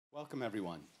Welcome,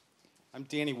 everyone. I'm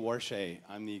Danny Warshay.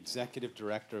 I'm the Executive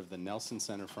Director of the Nelson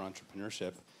Center for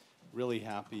Entrepreneurship. Really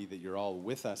happy that you're all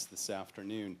with us this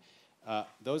afternoon.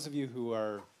 Those of you who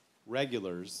are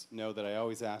regulars know that I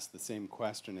always ask the same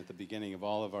question at the beginning of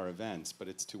all of our events, but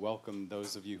it's to welcome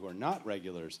those of you who are not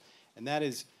regulars, and that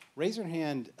is, raise your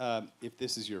hand if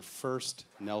this is your first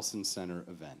Nelson Center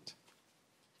event.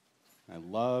 I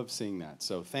love seeing that.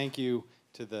 So thank you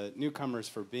to the newcomers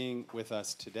for being with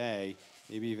us today,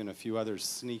 maybe even a few others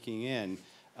sneaking in.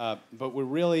 But we're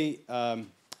really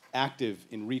active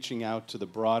in reaching out to the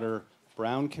broader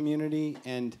Brown community.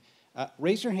 And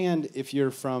raise your hand if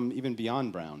you're from even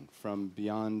beyond Brown, from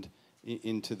beyond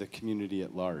into the community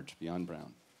at large, beyond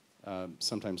Brown.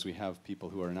 Sometimes we have people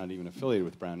who are not even affiliated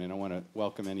with Brown, and I want to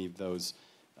welcome any of those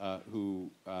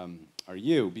who are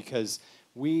you, because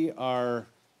we are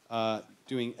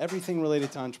doing everything related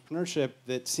to entrepreneurship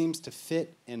that seems to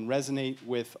fit and resonate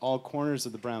with all corners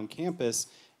of the Brown campus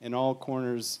and all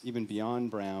corners even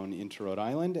beyond Brown into Rhode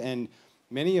Island. And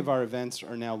many of our events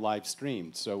are now live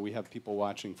streamed, so we have people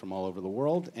watching from all over the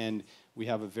world, and we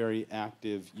have a very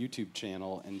active YouTube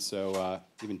channel, and so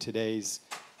even today's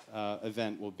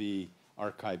event will be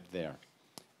archived there.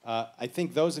 I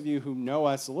think those of you who know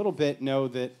us a little bit know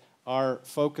that our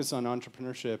focus on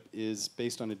entrepreneurship is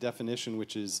based on a definition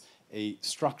which is a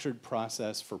structured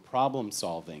process for problem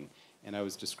solving. And I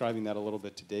was describing that a little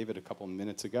bit to David a couple of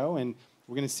minutes ago, and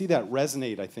we're going to see that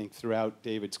resonate, I think, throughout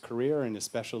David's career, and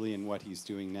especially in what he's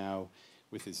doing now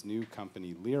with his new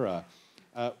company, Lyra.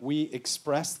 We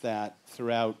express that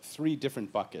throughout three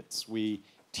different buckets. We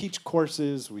teach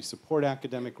courses, we support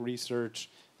academic research,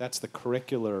 that's the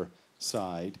curricular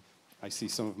side. I see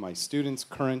some of my students,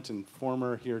 current and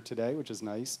former, here today, which is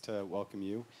nice to welcome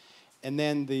you. And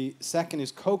then the second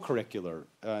is co-curricular,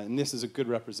 and this is a good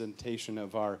representation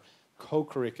of our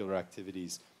co-curricular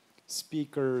activities.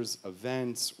 Speakers,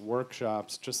 events,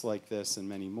 workshops, just like this and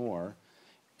many more.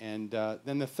 And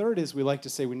then the third is we like to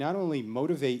say we not only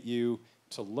motivate you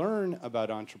to learn about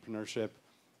entrepreneurship,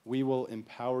 we will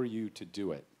empower you to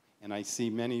do it. And I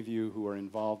see many of you who are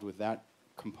involved with that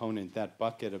component, that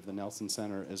bucket of the Nelson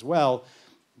Center as well.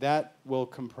 That will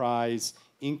comprise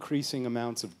increasing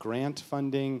amounts of grant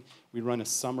funding. We run a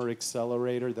summer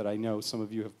accelerator that I know some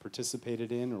of you have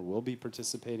participated in or will be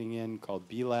participating in called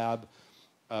B-Lab.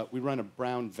 We run a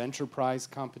Brown Venture Prize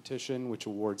competition which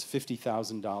awards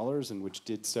 $50,000 and which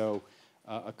did so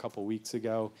a couple weeks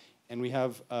ago. And we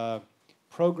have a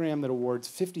program that awards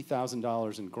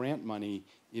 $50,000 in grant money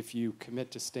if you commit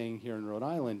to staying here in Rhode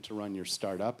Island to run your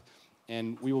startup.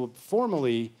 And we will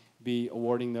formally be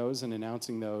awarding those and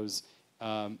announcing those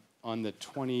on the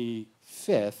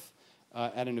 25th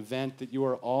at an event that you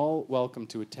are all welcome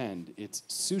to attend. It's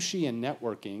Sushi and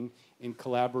Networking in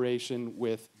collaboration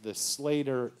with the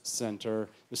Slater Center,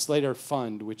 the Slater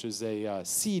Fund, which is a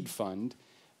seed fund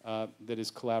that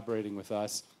is collaborating with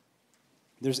us.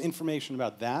 There's information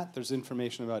about that. There's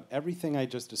information about everything I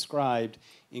just described,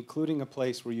 including a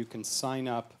place where you can sign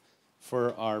up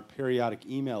for our periodic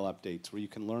email updates, where you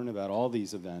can learn about all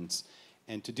these events.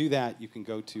 And to do that, you can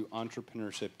go to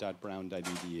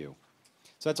entrepreneurship.brown.edu.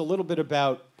 So that's a little bit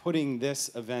about putting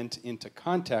this event into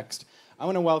context. I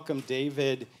want to welcome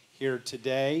David here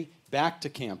today, back to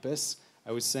campus.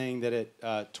 I was saying that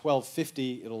at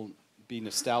 12:50, it'll be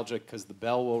nostalgic because the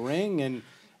bell will ring, and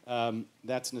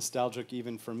that's nostalgic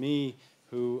even for me,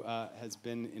 who has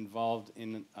been involved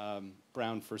in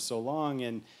Brown for so long.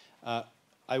 And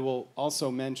I will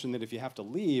also mention that if you have to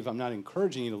leave, I'm not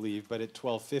encouraging you to leave, but at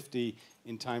 12:50,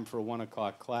 in time for a 1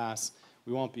 o'clock class,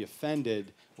 we won't be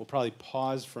offended. We'll probably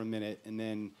pause for a minute and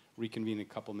then reconvene a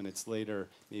couple minutes later,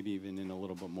 maybe even in a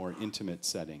little bit more intimate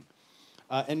setting.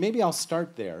 And maybe I'll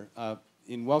start there.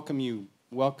 In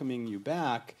welcoming you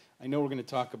back, I know we're going to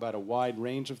talk about a wide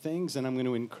range of things, and I'm going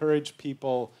to encourage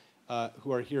people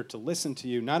who are here to listen to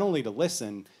you, not only to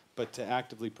listen, but to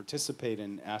actively participate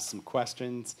and ask some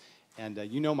questions. And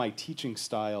you know my teaching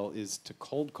style is to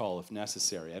cold call if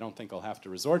necessary. I don't think I'll have to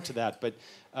resort to that, but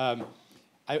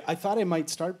I thought I might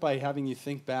start by having you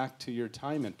think back to your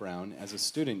time at Brown as a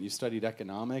student. You studied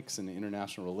economics and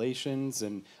international relations,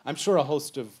 and I'm sure a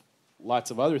host of lots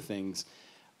of other things.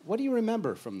 What do you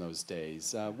remember from those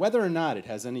days? Whether or not it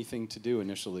has anything to do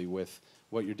initially with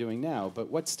what you're doing now, but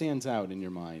what stands out in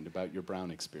your mind about your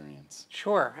Brown experience?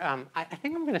 Sure. I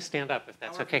think I'm going to stand up if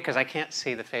that's okay, because I can't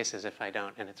see the faces if I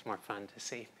don't, and it's more fun to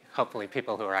see. Hopefully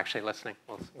people who are actually listening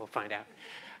will find out.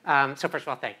 So first of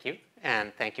all, thank you,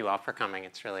 and thank you all for coming.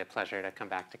 It's really a pleasure to come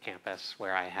back to campus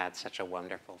where I had such a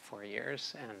wonderful 4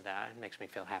 years, and it makes me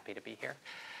feel happy to be here.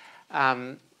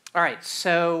 All right,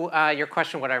 so your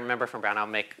question, what I remember from Brown,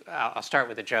 I'll start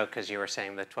with a joke because you were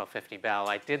saying the 12:50 bell.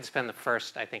 I did spend the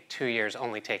first, I think, 2 years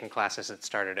only taking classes that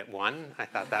started at 1. I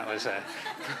thought that was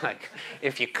like,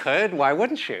 if you could, why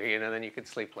wouldn't you? You know, then you could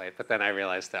sleep late. But then I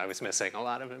realized that I was missing a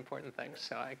lot of important things,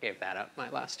 so I gave that up my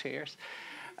last 2 years.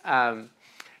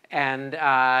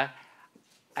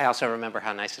 I also remember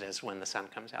how nice it is when the sun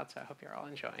comes out, so I hope you're all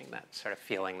enjoying that sort of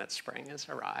feeling that spring has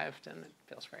arrived, and it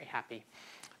feels very happy.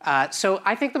 So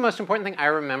I think the most important thing I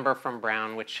remember from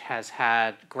Brown, which has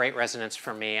had great resonance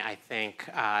for me, I think,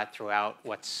 throughout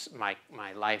what's my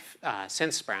life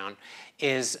since Brown,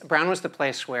 is Brown was the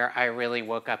place where I really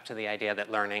woke up to the idea that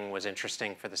learning was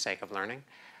interesting for the sake of learning.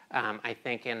 I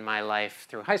think in my life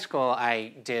through high school,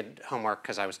 I did homework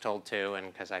because I was told to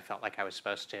and because I felt like I was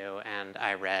supposed to, and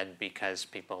I read because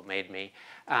people made me,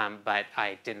 but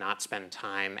I did not spend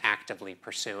time actively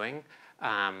pursuing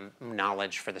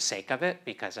knowledge for the sake of it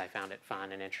because I found it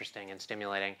fun and interesting and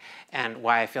stimulating. And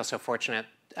why I feel so fortunate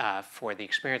for the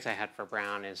experience I had for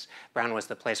Brown is Brown was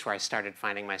the place where I started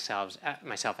finding myself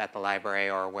at the library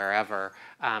or wherever,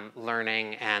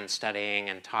 learning and studying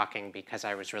and talking because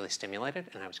I was really stimulated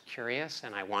and I was curious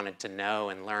and I wanted to know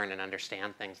and learn and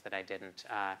understand things that I didn't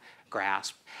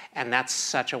grasp. And that's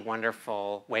such a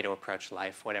wonderful way to approach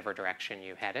life, whatever direction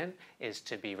you head in, is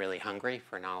to be really hungry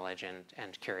for knowledge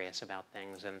and curious about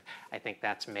things. And I think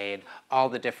that's made all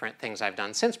the different things I've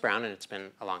done since Brown, and it's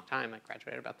been a long time, I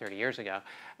graduated about 30 years ago,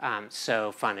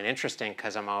 so fun and interesting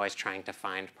because I'm always trying to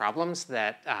find problems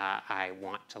that I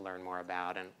want to learn more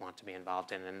about and want to be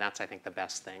involved in. And that's, I think, the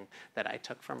best thing that I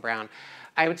took from Brown.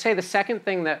 I would say the second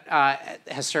thing that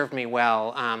has served me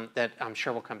well, that I'm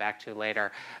sure we'll come back to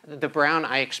later, the Brown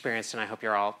I experienced, and I hope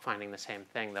you're all finding the same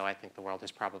thing, though I think the world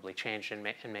has probably changed and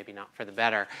maybe not for the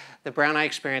better. The Brown I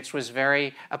experienced was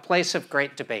a place of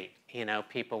great debate. You know,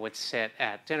 people would sit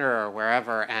at dinner or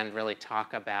wherever and really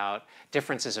talk about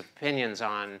differences of opinions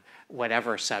on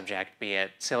whatever subject, be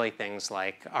it silly things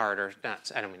like art or, not,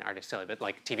 I don't mean art is silly, but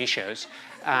like TV shows,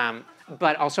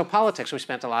 but also politics. We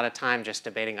spent a lot of time just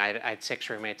debating. I had 6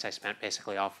 roommates I spent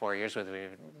basically all 4 years with.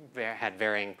 We had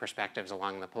varying perspectives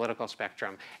along the political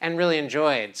spectrum and really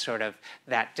enjoyed sort of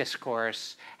that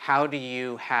discourse. How do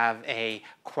you have a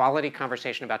quality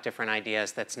conversation about different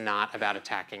ideas that's not about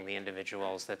attacking the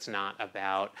individuals, that's not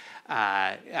about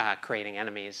creating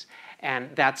enemies? And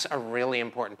that's a really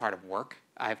important part of work,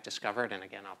 I've discovered, and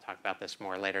again, I'll talk about this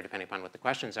more later depending upon what the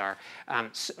questions are.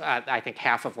 I think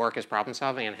half of work is problem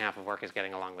solving and half of work is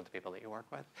getting along with the people that you work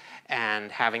with.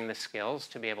 And having the skills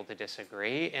to be able to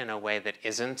disagree in a way that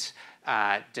isn't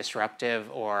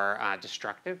disruptive or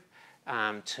destructive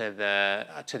to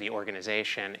the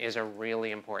organization is a really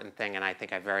important thing, and I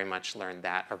think I very much learned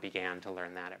that, or began to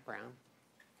learn that at Brown.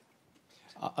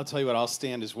 I'll tell you what, I'll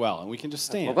stand as well, and we can just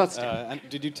stand. We'll both stand.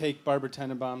 Did you take Barbara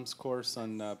Tenenbaum's course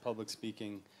on public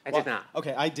speaking? I did not.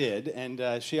 Okay, I did,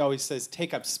 and she always says,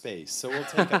 take up space, so we'll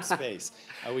take up space.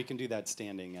 We can do that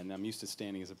standing, and I'm used to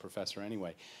standing as a professor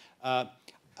anyway.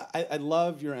 I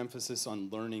love your emphasis on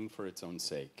learning for its own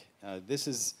sake. This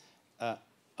is a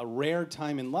rare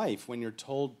time in life when you're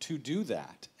told to do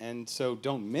that, and so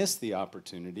don't miss the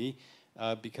opportunity.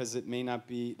 Because there may not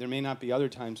be other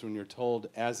times when you're told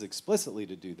as explicitly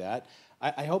to do that.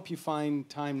 I hope you find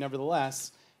time,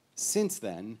 nevertheless, since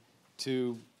then,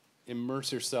 to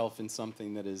immerse yourself in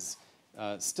something that is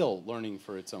still learning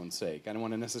for its own sake. I don't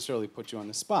want to necessarily put you on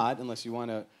the spot unless you want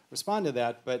to respond to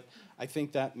that, but I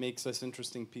think that makes us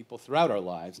interesting people throughout our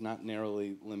lives, not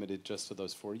narrowly limited just to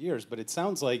those 4 years. But it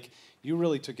sounds like you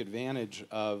really took advantage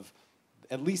of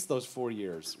at least those 4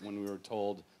 years when we were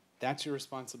told, that's your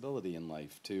responsibility in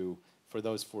life, for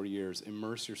those 4 years,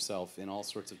 immerse yourself in all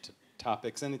sorts of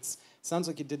topics. And it sounds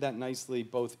like you did that nicely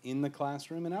both in the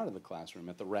classroom and out of the classroom,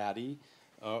 at the RADI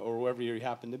or wherever you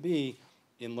happen to be,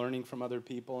 in learning from other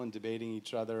people and debating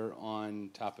each other on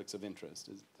topics of interest.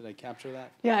 Did I capture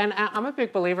that? Yeah, and I'm a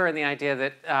big believer in the idea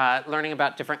that learning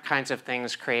about different kinds of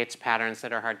things creates patterns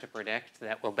that are hard to predict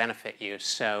that will benefit you.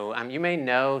 So you may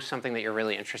know something that you're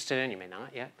really interested in, you may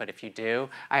not yet, but if you do,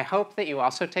 I hope that you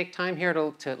also take time here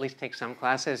to at least take some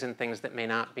classes in things that may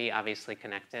not be obviously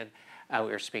connected. We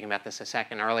were speaking about this a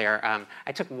second earlier.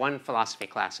 I took 1 philosophy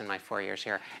class in my 4 years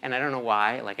here, and I don't know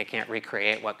why. Like, I can't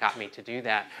recreate what got me to do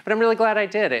that, but I'm really glad I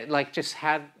did. It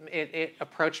it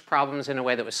approached problems in a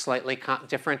way that was slightly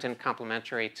different and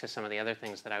complementary to some of the other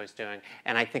things that I was doing,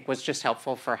 and I think was just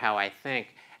helpful for how I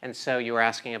think. And so you were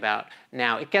asking about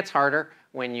now. It gets harder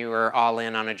when you are all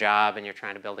in on a job and you're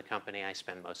trying to build a company. I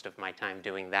spend most of my time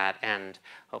doing that, and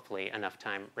hopefully enough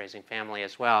time raising family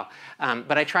as well.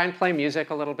 But I try and play music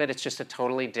a little bit. It's just a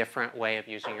totally different way of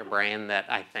using your brain that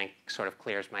I think sort of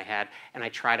clears my head. And I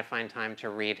try to find time to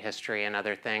read history and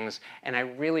other things. And I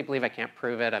really believe, I can't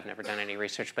prove it, I've never done any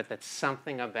research, but that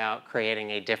something about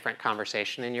creating a different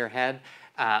conversation in your head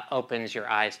opens your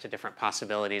eyes to different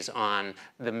possibilities on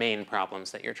the main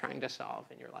problems that you're trying to solve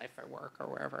in your life or work or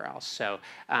wherever else. So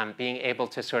being able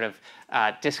to sort of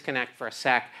disconnect for a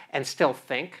sec and still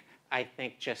think, I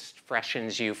think just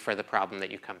freshens you for the problem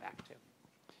that you come back to.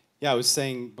 Yeah, I was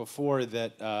saying before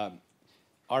that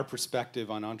our perspective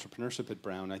on entrepreneurship at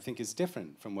Brown, I think, is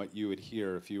different from what you would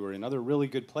hear if you were in other really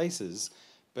good places,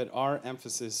 but our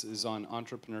emphasis is on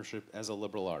entrepreneurship as a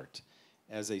liberal art,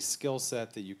 as a skill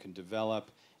set that you can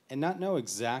develop and not know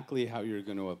exactly how you're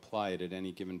going to apply it at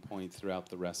any given point throughout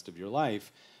the rest of your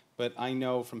life. But I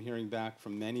know from hearing back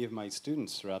from many of my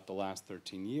students throughout the last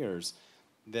 13 years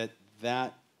that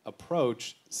that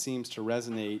approach seems to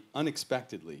resonate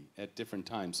unexpectedly at different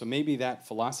times. So maybe that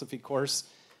philosophy course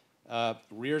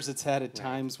rears its head at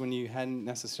times when you hadn't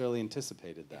necessarily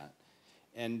anticipated that.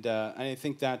 And I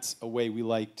think that's a way we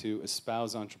like to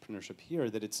espouse entrepreneurship here,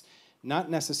 that it's not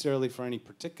necessarily for any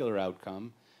particular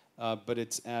outcome, but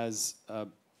it's as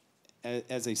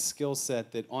a skill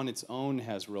set that on its own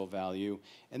has real value.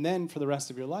 And then for the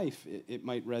rest of your life, it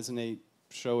might resonate,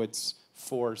 show its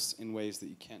force in ways that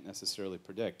you can't necessarily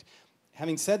predict.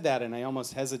 Having said that, and I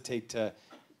almost hesitate to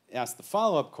ask the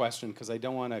follow-up question because I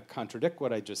don't want to contradict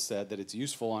what I just said, that it's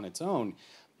useful on its own,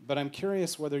 but I'm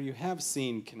curious whether you have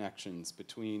seen connections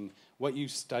between what you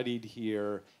studied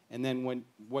here and then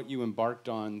what you embarked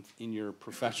on in your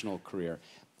professional career.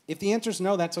 If the answer is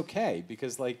no, that's okay,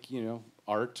 because like, you know,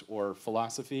 art or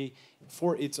philosophy,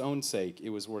 for its own sake, it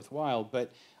was worthwhile.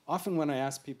 But often when I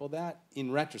ask people that,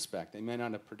 in retrospect, they may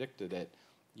not have predicted it,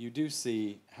 you do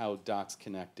see how dots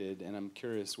connected, and I'm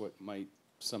curious what might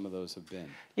some of those have been.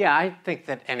 Yeah, I think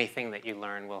that anything that you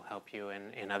learn will help you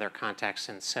in other contexts.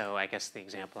 And so I guess the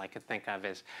example I could think of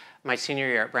is my senior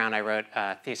year at Brown, I wrote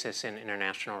a thesis in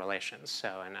international relations.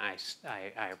 So, and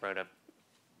I wrote a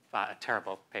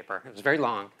terrible paper. It was very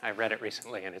long. I read it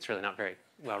recently, and it's really not very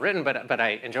well written, but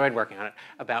I enjoyed working on it,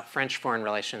 about French foreign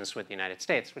relations with the United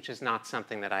States, which is not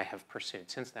something that I have pursued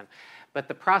since then. But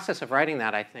the process of writing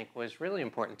that, I think, was really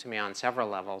important to me on several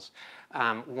levels.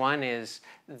 One is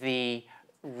the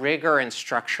rigor and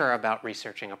structure about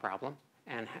researching a problem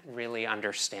and really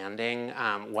understanding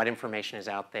what information is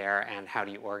out there and how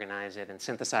do you organize it and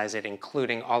synthesize it,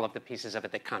 including all of the pieces of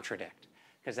it that contradict.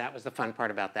 Because that was the fun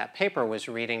part about that paper, was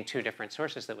reading two different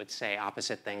sources that would say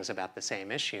opposite things about the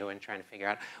same issue and trying to figure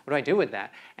out, what do I do with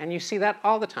that? And you see that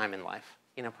all the time in life.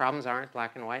 You know, problems aren't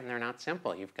black and white and they're not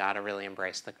simple. You've got to really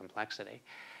embrace the complexity.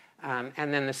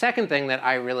 And then the second thing that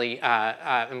I really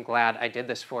am glad I did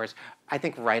this for is, I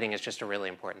think writing is just a really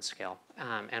important skill.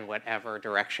 And whatever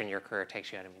direction your career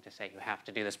takes you, I don't mean to say you have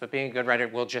to do this, but being a good writer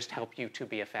will just help you to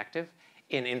be effective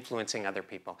in influencing other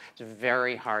people. It's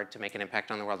very hard to make an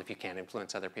impact on the world if you can't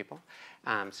influence other people.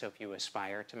 So if you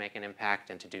aspire to make an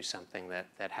impact and to do something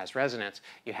that has resonance,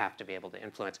 you have to be able to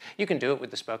influence. You can do it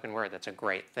with the spoken word, that's a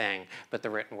great thing, but the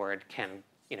written word can,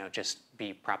 you know, just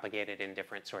be propagated in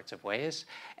different sorts of ways.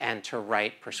 And to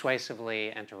write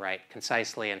persuasively and to write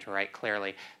concisely and to write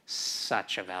clearly,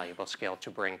 such a valuable skill to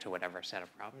bring to whatever set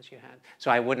of problems you had.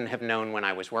 So I wouldn't have known when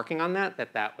I was working on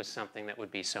that was something that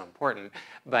would be so important.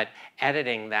 But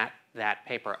editing that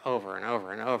paper over and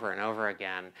over and over and over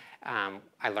again,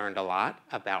 I learned a lot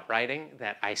about writing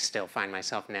that I still find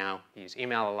myself now use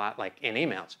email a lot, like in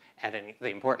emails, editing the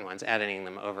important ones, editing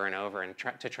them over and over and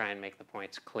try and make the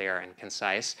points clear and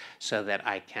concise so that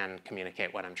I can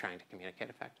communicate what I'm trying to communicate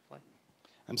effectively.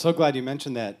 I'm so glad you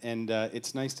mentioned that, and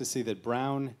it's nice to see that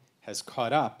Brown has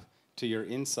caught up to your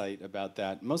insight about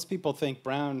that. Most people think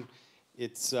Brown,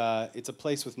 it's a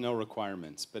place with no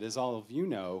requirements, but as all of you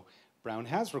know, Brown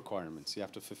has requirements. You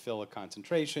have to fulfill a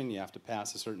concentration, you have to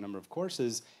pass a certain number of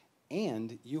courses,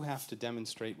 and you have to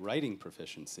demonstrate writing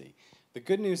proficiency. The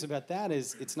good news about that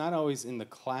is it's not always in the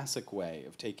classic way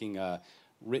of taking a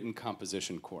written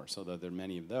composition course, although there are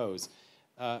many of those.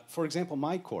 For example,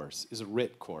 my course is a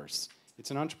writ course. It's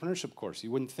an entrepreneurship course.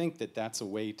 You wouldn't think that that's a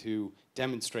way to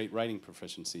demonstrate writing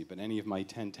proficiency, but any of my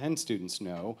 1010 students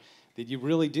know that you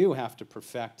really do have to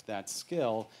perfect that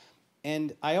skill.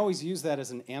 And I always use that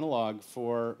as an analog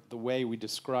for the way we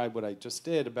describe what I just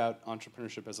did about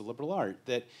entrepreneurship as a liberal art,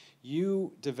 that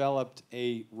you developed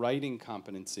a writing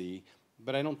competency,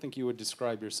 but I don't think you would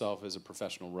describe yourself as a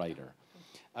professional writer.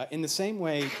 In the same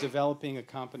way, developing a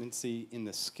competency in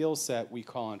the skill set we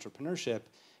call entrepreneurship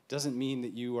doesn't mean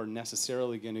that you are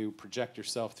necessarily going to project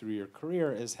yourself through your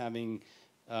career as having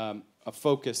a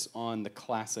focus on the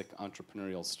classic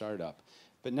entrepreneurial startup.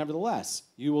 But nevertheless,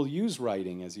 you will use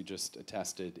writing, as you just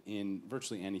attested, in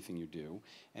virtually anything you do.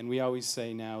 And we always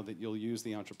say now that you'll use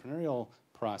the entrepreneurial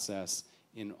process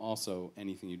in also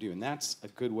anything you do. And that's a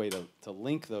good way to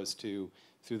link those two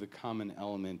through the common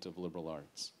element of liberal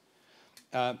arts.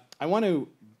 I want to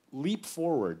leap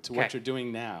forward to what you're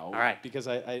doing now. All right. Because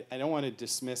I don't want to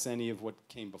dismiss any of what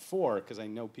came before, because I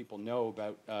know people know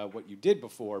about what you did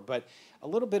before, but a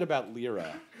little bit about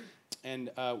Lyra and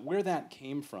where that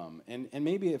came from. And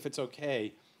maybe if it's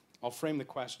okay, I'll frame the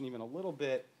question even a little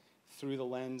bit through the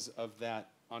lens of that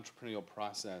entrepreneurial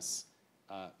process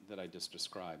that I just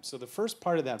described. So the first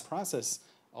part of that process,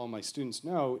 all my students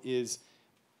know, is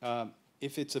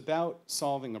if it's about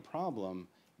solving a problem,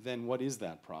 then what is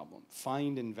that problem?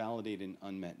 Find and validate an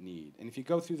unmet need. And if you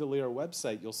go through the Lyra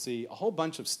website, you'll see a whole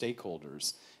bunch of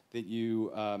stakeholders that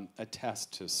you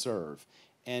attest to serve.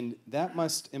 And that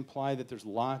must imply that there's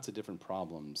lots of different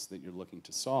problems that you're looking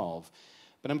to solve.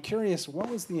 But I'm curious, what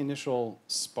was the initial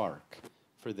spark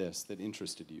for this that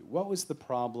interested you? What was the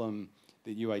problem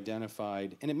that you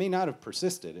identified? And it may not have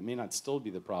persisted. It may not still be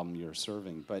the problem you're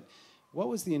serving. But what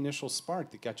was the initial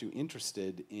spark that got you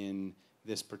interested in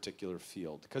this particular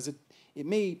field? Because it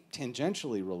may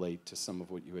tangentially relate to some of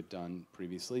what you had done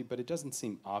previously, but it doesn't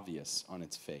seem obvious on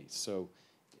its face. So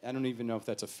I don't even know if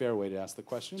that's a fair way to ask the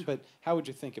question, but how would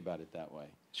you think about it that way?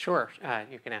 Sure.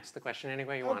 You can ask the question any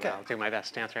way you want. I'll do my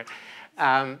best to answer it.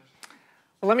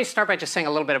 Well, let me start by just saying a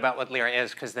little bit about what Lyra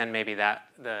is, because then maybe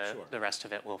the rest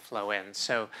of it will flow in.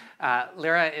 So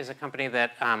Lyra is a company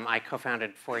that I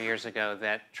co-founded 4 years ago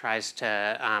that tries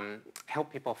to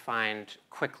help people find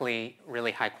quickly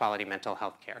really high-quality mental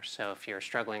health care. So if you're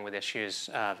struggling with issues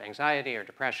of anxiety or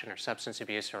depression or substance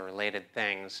abuse or related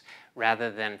things,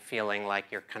 rather than feeling like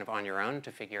you're kind of on your own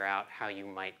to figure out how you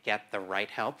might get the right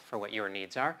help for what your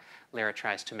needs are, Lyra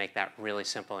tries to make that really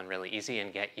simple and really easy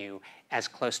and get you as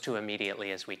close to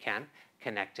immediately as we can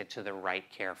connected to the right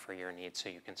care for your needs so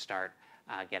you can start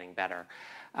getting better.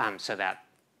 So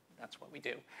that's what we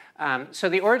do. So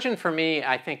the origin for me,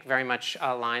 I think, very much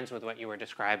aligns with what you were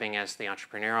describing as the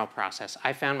entrepreneurial process.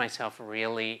 I found myself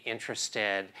really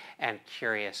interested and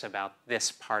curious about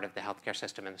this part of the healthcare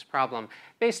system and this problem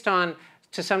based on,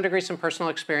 to some degree, some personal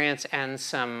experience and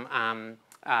some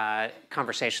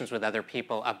conversations with other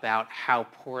people about how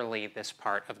poorly this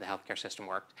part of the healthcare system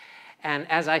worked. And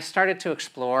as I started to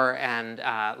explore and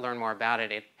learn more about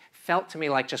it, it felt to me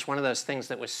like just one of those things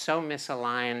that was so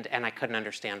misaligned and I couldn't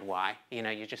understand why. You know,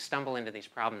 you just stumble into these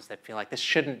problems that feel like this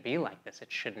shouldn't be like this.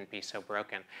 It shouldn't be so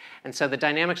broken. And so the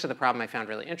dynamics of the problem I found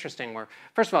really interesting were,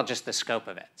 first of all, just the scope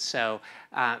of it. So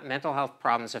mental health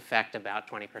problems affect about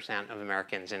 20% of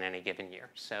Americans in any given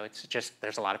year. So it's just,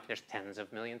 there's tens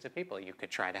of millions of people you could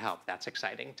try to help. That's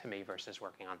exciting to me versus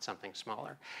working on something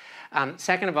smaller.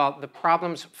 Second of all, the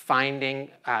problems finding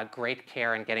great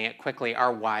care and getting it quickly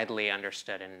are widely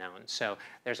understood and known. So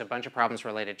there's a bunch of problems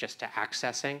related just to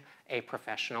accessing a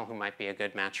professional who might be a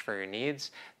good match for your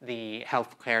needs. The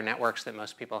healthcare networks that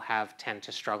most people have tend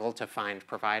to struggle to find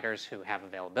providers who have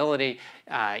availability.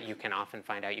 You can often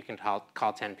find out you can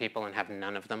call 10 people and have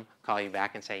none of them call you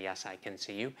back and say, yes, I can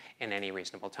see you in any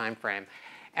reasonable time frame.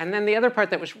 And then the other part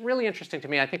that was really interesting to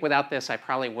me, I think without this I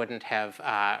probably wouldn't have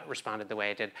responded the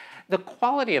way I did. The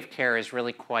quality of care is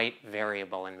really quite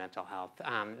variable in mental health.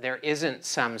 There isn't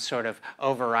some sort of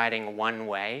overriding one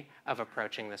way of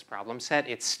approaching this problem set.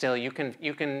 It's still, you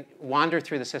can wander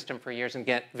through the system for years and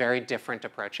get very different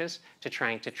approaches to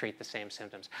trying to treat the same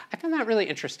symptoms. I found that really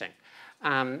interesting.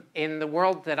 In the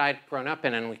world that I'd grown up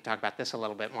in, and we can talk about this a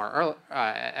little bit more early,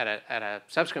 at a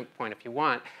subsequent point if you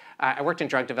want, I worked in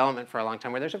drug development for a long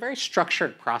time where there's a very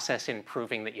structured process in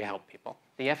proving that you help people.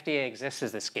 The FDA exists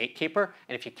as this gatekeeper,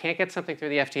 and if you can't get something through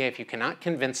the FDA, if you cannot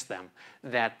convince them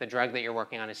that the drug that you're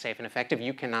working on is safe and effective,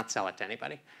 you cannot sell it to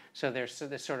anybody. So there's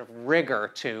this sort of rigor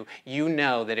to, you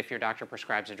know that if your doctor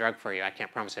prescribes a drug for you, I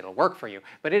can't promise it'll work for you,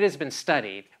 but it has been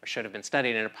studied, or should have been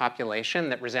studied, in a population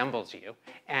that resembles you,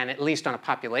 and at least on a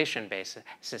population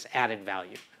basis, added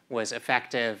value was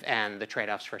effective and the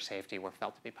trade-offs for safety were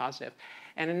felt to be positive.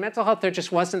 And in mental health, there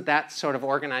just wasn't that sort of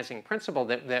organizing principle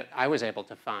that I was able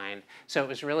to find. So it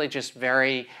was really just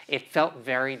it felt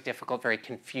very difficult, very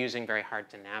confusing, very hard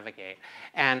to navigate.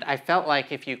 And I felt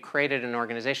like if you created an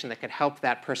organization that could help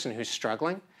that person who's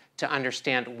struggling to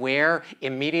understand where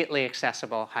immediately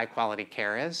accessible high-quality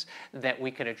care is, that we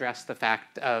could address the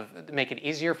fact of, make it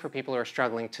easier for people who are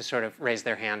struggling to sort of raise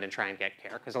their hand and try and get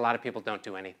care, because a lot of people don't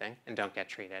do anything and don't get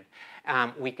treated.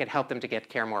 We could help them to get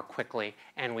care more quickly,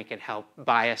 and we could help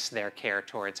bias their care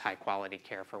towards high-quality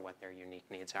care for what their unique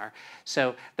needs are.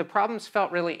 So the problems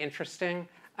felt really interesting.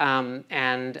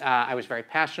 I was very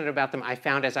passionate about them. I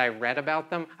found as I read about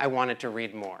them, I wanted to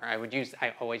read more.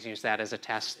 I always use that as a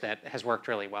test that has worked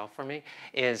really well for me,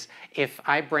 is if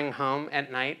I bring home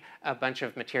at night a bunch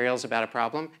of materials about a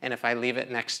problem, and if I leave it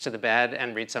next to the bed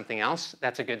and read something else,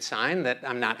 that's a good sign that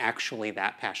I'm not actually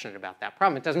that passionate about that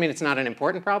problem. It doesn't mean it's not an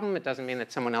important problem. It doesn't mean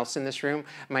that someone else in this room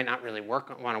might not really want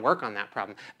to work on that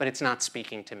problem, but it's not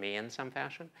speaking to me in some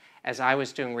fashion. As I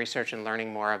was doing research and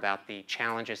learning more about the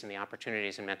challenges and the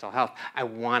opportunities in mental health, I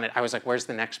was like, where's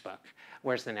the next book?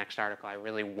 Where's the next article? I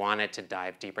really wanted to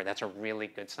dive deeper. That's a really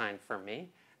good sign for me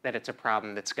that it's a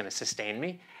problem that's going to sustain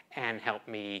me and help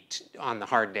me on the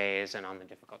hard days and on the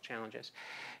difficult challenges.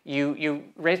 You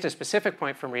raised a specific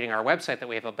point from reading our website that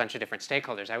we have a bunch of different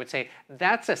stakeholders. I would say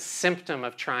that's a symptom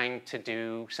of trying to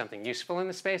do something useful in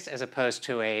the space as opposed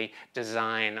to a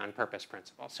design on purpose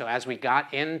principle. So as we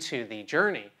got into the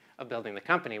journey of building the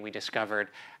company, we discovered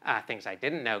things I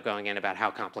didn't know going in about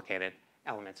how complicated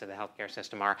elements of the healthcare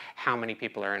system are, how many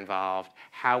people are involved,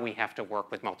 how we have to work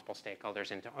with multiple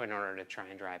stakeholders in order to try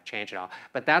and drive change at all.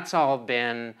 But that's all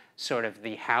been sort of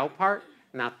the how part,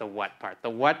 not the what part.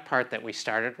 The what part that we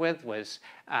started with was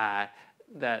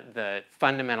the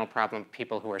fundamental problem of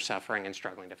people who are suffering and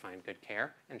struggling to find good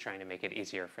care and trying to make it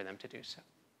easier for them to do so.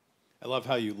 I love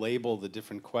how you label the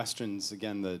different questions.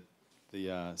 Again,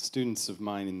 the students of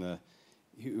mine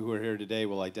who are here today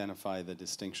will identify the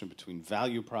distinction between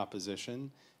value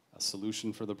proposition, a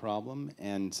solution for the problem,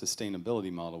 and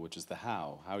sustainability model, which is the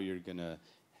how you're going to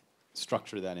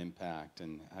structure that impact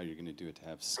and how you're going to do it to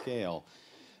have scale.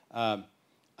 I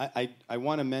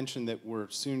want to mention that we're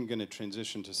soon going to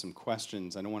transition to some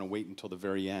questions. I don't want to wait until the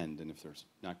very end, and if there's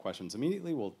not questions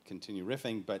immediately, we'll continue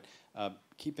riffing, but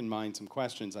keep in mind some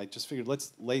questions. I just figured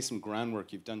let's lay some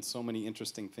groundwork. You've done so many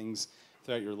interesting things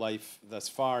throughout your life thus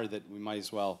far that we might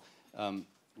as well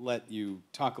let you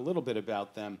talk a little bit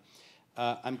about them.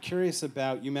 I'm curious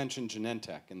about, you mentioned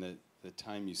Genentech and the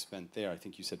time you spent there. I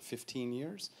think you said 15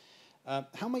 years.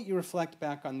 How might you reflect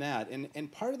back on that?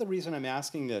 And part of the reason I'm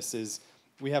asking this is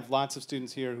we have lots of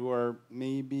students here who are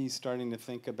maybe starting to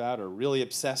think about or really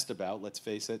obsessed about, let's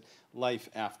face it, life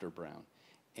after Brown.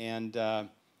 And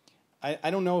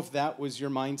I don't know if that was your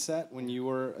mindset when you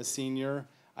were a senior.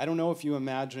 I don't know if you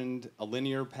imagined a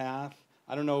linear path.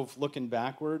 I don't know if looking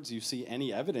backwards you see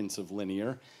any evidence of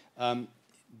linear.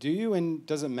 Do you, and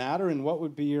does it matter? And what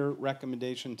would be your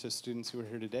recommendation to students who are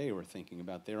here today who are thinking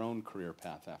about their own career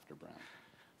path after Brown?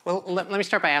 Well, let me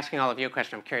start by asking all of you a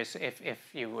question. I'm curious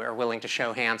if you are willing to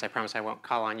show hands. I promise I won't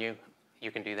call on you.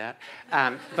 You can do that.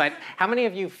 But how many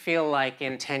of you feel like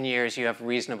in 10 years you have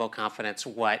reasonable confidence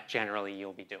what generally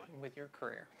you'll be doing with your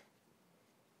career?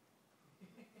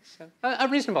 So a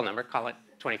reasonable number, call it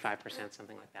 25%,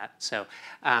 something like that. So,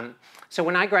 so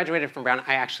when I graduated from Brown,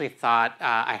 I actually thought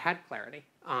I had clarity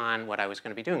on what I was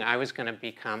going to be doing. I was going to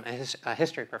become a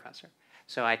history professor.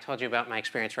 So I told you about my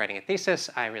experience writing a thesis.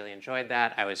 I really enjoyed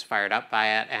that. I was fired up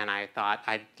by it, and I thought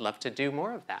I'd love to do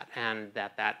more of that, and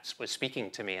that was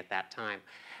speaking to me at that time.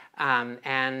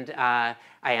 I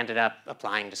ended up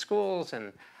applying to schools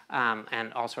and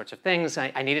all sorts of things.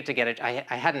 I needed to get it.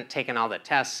 I hadn't taken all the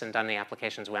tests and done the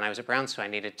applications when I was at Brown, so I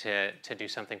needed to do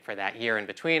something for that year in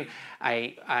between.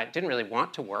 I didn't really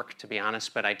want to work, to be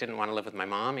honest, but I didn't want to live with my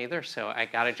mom either, so I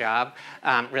got a job,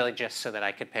 really just so that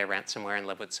I could pay rent somewhere and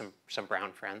live with some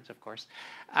Brown friends, of course.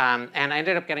 And I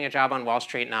ended up getting a job on Wall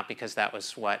Street, not because that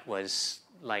was what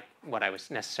I was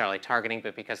necessarily targeting,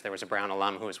 but because there was a Brown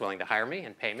alum who was willing to hire me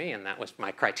and pay me, and that was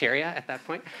my criteria at that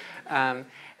point.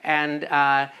 And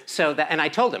I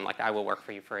told him, like, I will work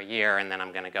for you for a year, and then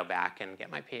I'm going to go back and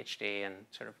get my PhD and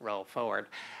sort of roll forward.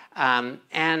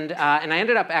 And I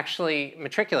ended up actually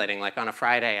matriculating. Like on a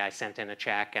Friday, I sent in a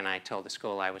check, and I told the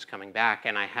school I was coming back.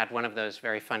 And I had one of those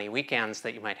very funny weekends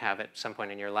that you might have at some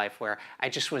point in your life where I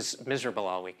just was miserable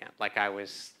all weekend. Like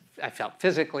I felt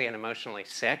physically and emotionally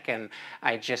sick, and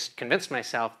I just convinced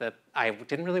myself that I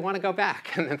didn't really want to go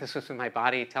back, and that this was my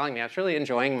body telling me I was really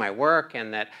enjoying my work,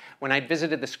 and that when I'd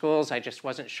visited the schools, I just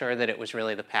wasn't sure that it was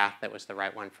really the path that was the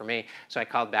right one for me. So I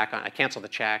canceled the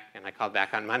check, and I called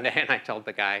back on Monday, and I told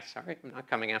the guy, sorry, I'm not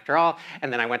coming after all.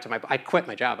 And then I quit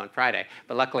my job on Friday,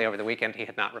 but luckily over the weekend he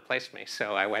had not replaced me.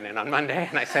 So I went in on Monday,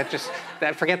 and I said,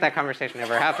 forget that conversation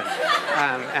ever happened.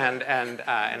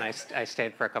 And I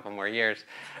stayed for a couple more years.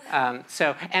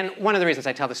 And one of the reasons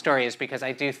I tell the story is because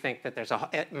I do think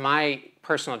that my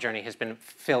personal journey has been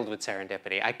filled with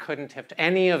serendipity. I couldn't have,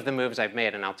 any of the moves I've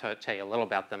made, and I'll tell you a little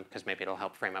about them because maybe it'll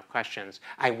help frame up questions,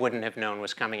 I wouldn't have known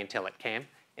was coming until it came.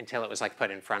 Until it was like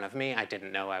put in front of me. I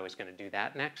didn't know I was going to do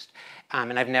that next.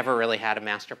 And I've never really had a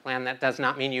master plan. That does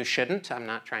not mean you shouldn't. I'm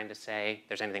not trying to say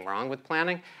there's anything wrong with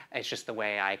planning. It's just the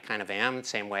way I kind of am.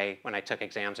 Same way when I took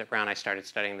exams at Brown, I started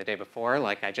studying the day before.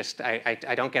 Like I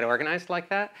don't get organized like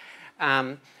that.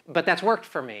 But that's worked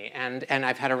for me. And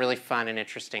I've had a really fun and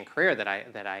interesting career that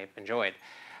I've enjoyed.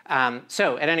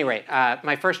 So at any rate,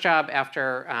 my first job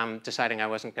after deciding I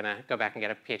wasn't going to go back and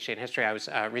get a PhD in history, I was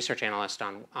a research analyst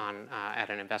at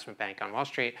an investment bank on Wall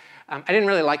Street. I didn't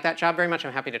really like that job very much.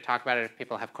 I'm happy to talk about it if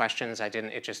people have questions.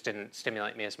 It just didn't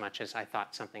stimulate me as much as I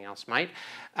thought something else might.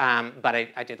 But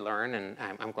I did learn, and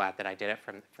I'm glad that I did it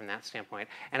from that standpoint.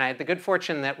 And I had the good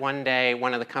fortune that one day,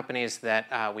 one of the companies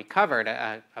that we covered,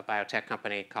 a biotech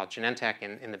company called Genentech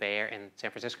in the Bay Area, in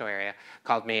San Francisco area,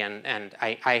 called me, and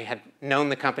I had known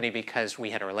the company because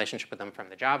we had a relationship with them from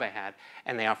the job I had,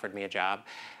 and they offered me a job.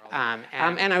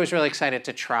 And I was really excited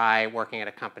to try working at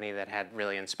a company that had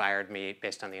really inspired me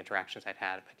based on the interactions I'd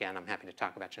had. Again, I'm happy to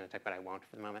talk about Genentech, but I won't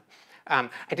for the moment.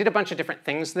 I did a bunch of different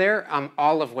things there,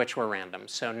 all of which were random.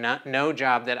 So no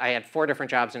job I had 4 different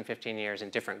jobs in 15 years in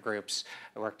different groups.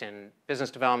 I worked in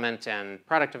business development and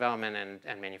product development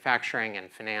and manufacturing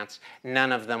and finance.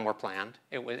 None of them were planned.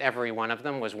 Every one of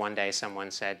them was one day someone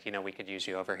said, we could use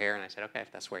you over here. And I said, okay,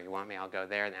 if that's where you want me, I'll go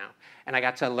there now. And I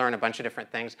got to learn a bunch of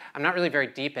different things. I'm not really very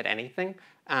deep at anything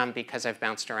because I've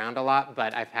bounced around a lot,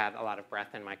 but I've had a lot of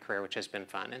breadth in my career, which has been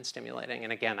fun and stimulating.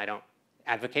 And again, I don't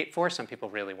advocate for. Some people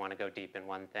really want to go deep in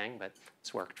one thing, but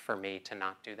it's worked for me to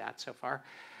not do that so far.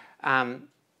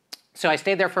 So I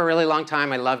stayed there for a really long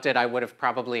time. I loved it. I would have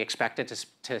probably expected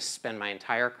to spend my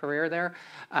entire career there.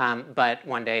 But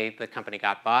one day the company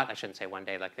got bought. I shouldn't say one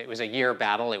day. Like it was a year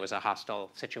battle. It was a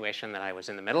hostile situation that I was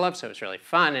in the middle of. So it was really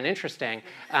fun and interesting,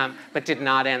 but did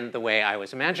not end the way I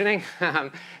was imagining.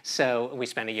 So we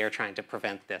spent a year trying to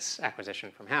prevent this acquisition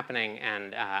from happening.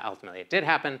 And ultimately it did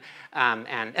happen.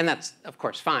 And that's, of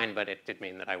course, fine. But it did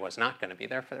mean that I was not going to be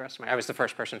there for the rest of I was the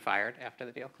first person fired after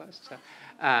the deal closed. So,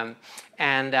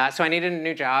 so I needed a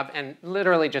new job, and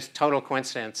literally just total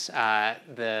coincidence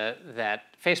that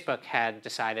Facebook had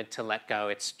decided to let go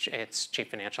its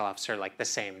chief financial officer like the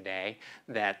same day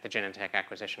that the Genentech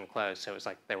acquisition closed. So it was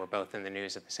like they were both in the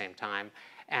news at the same time.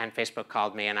 And Facebook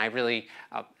called me, and I really,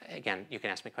 again, you can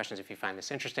ask me questions if you find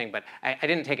this interesting, but I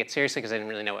didn't take it seriously because I didn't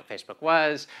really know what Facebook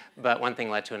was, but one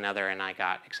thing led to another, and I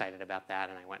got excited about that,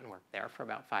 and I went and worked there for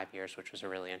about 5 years, which was a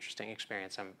really interesting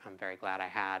experience I'm very glad I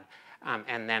had.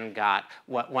 And then got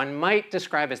what one might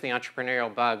describe as the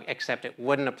entrepreneurial bug, except it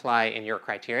wouldn't apply in your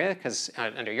criteria, because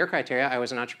under your criteria, I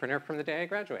was an entrepreneur from the day I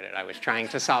graduated. I was trying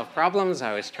to solve problems.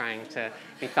 I was trying to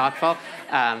be thoughtful.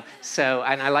 And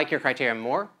I like your criteria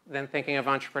more than thinking of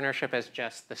entrepreneurship as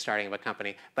just the starting of a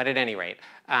company. But at any rate,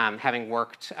 having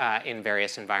worked in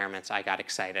various environments, I got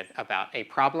excited about a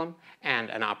problem and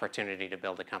an opportunity to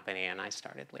build a company, and I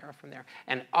started Lyra from there.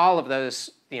 And all of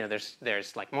those,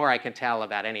 there's like more I can tell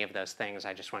about any of those things.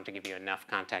 I just want to give you enough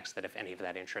context that if any of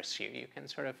that interests you, you can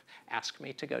sort of ask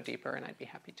me to go deeper, and I'd be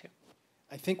happy to.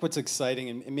 I think what's exciting,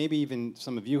 and maybe even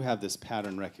some of you have this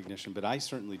pattern recognition, but I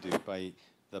certainly do by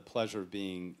the pleasure of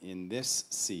being in this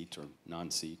seat or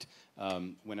non-seat,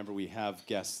 whenever we have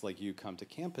guests like you come to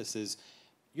campus, is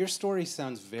your story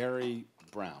sounds very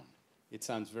Brown. It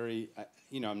sounds very,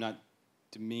 I'm not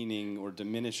demeaning or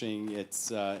diminishing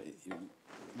its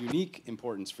unique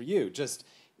importance for you. Just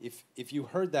if you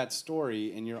heard that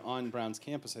story and you're on Brown's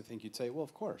campus, I think you'd say, well,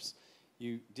 of course.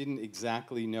 You didn't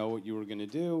exactly know what you were going to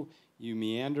do. You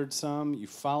meandered some. You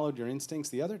followed your instincts.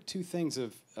 The other two things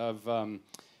of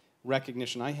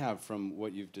recognition I have from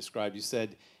what you've described, you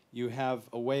said you have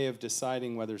a way of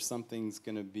deciding whether something's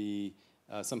going to be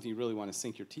something you really want to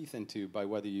sink your teeth into by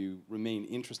whether you remain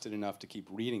interested enough to keep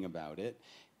reading about it.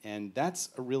 And that's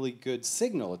a really good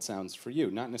signal, it sounds, for you.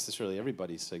 Not necessarily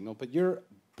everybody's signal, but you're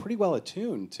pretty well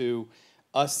attuned to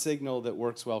a signal that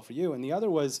works well for you. And the other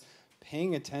was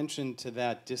paying attention to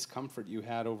that discomfort you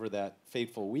had over that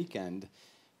fateful weekend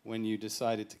when you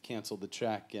decided to cancel the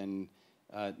check and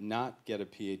not get a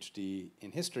PhD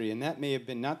in history. And that may have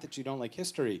been not that you don't like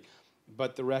history,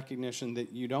 but the recognition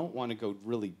that you don't want to go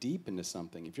really deep into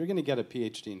something. If you're going to get a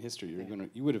PhD in history,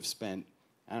 you would have spent,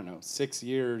 I don't know, 6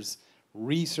 years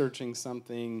researching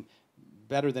something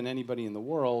better than anybody in the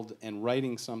world and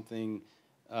writing something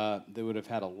that would have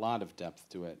had a lot of depth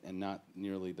to it and not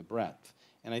nearly the breadth.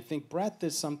 And I think breadth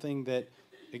is something that,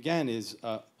 again, is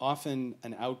often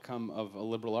an outcome of a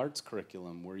liberal arts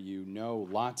curriculum where you know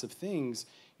lots of things,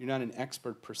 you're not an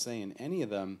expert per se in any of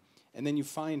them, and then you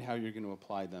find how you're going to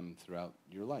apply them throughout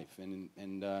your life.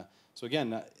 And so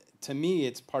again, to me,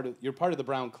 you're part of the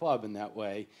Brown Club in that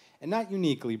way, and not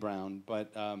uniquely Brown,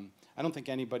 but I don't think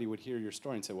anybody would hear your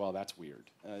story and say, well, that's weird.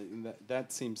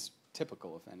 That seems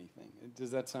typical, if anything.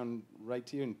 Does that sound right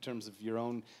to you in terms of your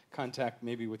own contact,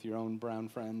 maybe with your own Brown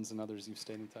friends and others you've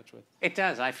stayed in touch with? It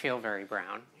does. I feel very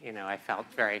Brown. You know, I felt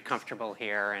very comfortable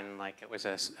here, and like it was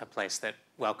a place that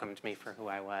welcomed me for who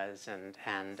I was,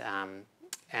 and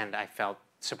I felt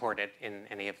supported in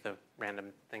any of the random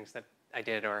things that I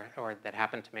did or that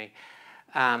happened to me.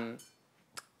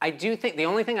 I do think the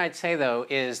only thing I'd say, though,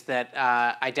 is that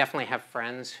I definitely have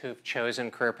friends who've chosen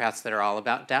career paths that are all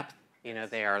about depth. You know,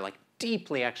 they are like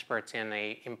deeply experts in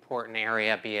an important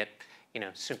area, be it, you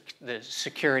know, the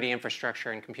security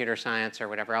infrastructure and computer science or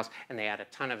whatever else, and they add a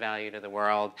ton of value to the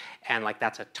world, and like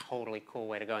that's a totally cool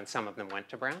way to go, and some of them went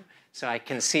to Brown. So I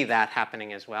can see that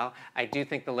happening as well. I do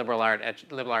think the liberal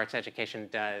arts education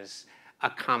does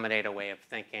accommodate a way of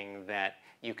thinking that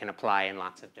you can apply in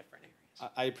lots of different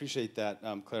areas. I appreciate that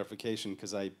clarification,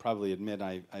 because I probably admit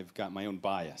I've got my own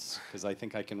bias, because I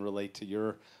think I can relate to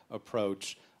your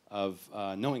approach of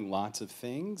knowing lots of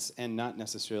things and not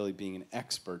necessarily being an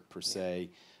expert per se.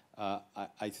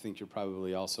 I think you're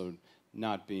probably also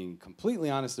not being completely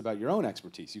honest about your own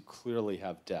expertise. You clearly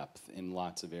have depth in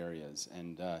lots of areas,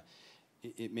 and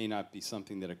it may not be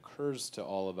something that occurs to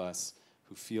all of us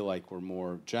who feel like we're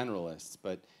more generalists,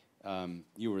 but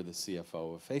you were the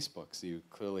CFO of Facebook, so you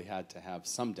clearly had to have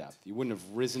some depth. You wouldn't have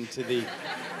risen to the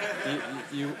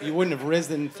you wouldn't have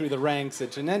risen through the ranks at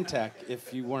Genentech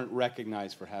if you weren't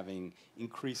recognized for having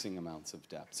increasing amounts of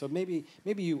depth. So maybe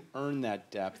you earn that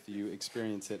depth, you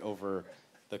experience it over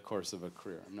the course of a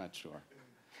career. I'm not sure.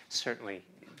 Certainly,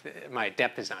 my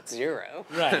depth is not zero.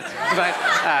 Right.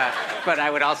 But I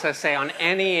would also say on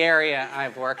any area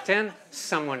I've worked in,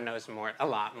 someone knows a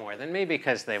lot more than me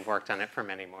because they've worked on it for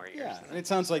many more years. Yeah, and it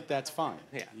sounds like that's fine.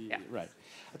 Yeah. Right.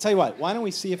 I'll tell you what, why don't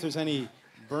we see if there's any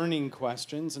burning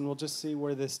questions, and we'll just see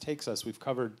where this takes us. We've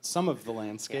covered some of the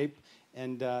landscape,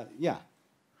 and yeah. I'll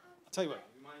tell you what,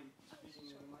 you mind speaking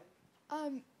into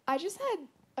the mic? I just had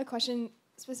a question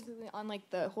specifically on like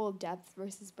the whole depth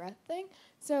versus breadth thing.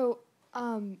 So,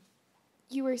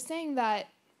 you were saying that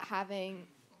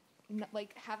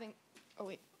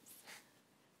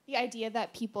the idea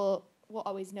that people will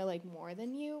always know like more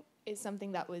than you is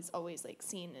something that was always like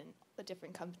seen in the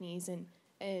different companies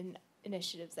and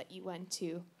initiatives that you went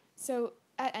to. So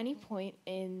at any point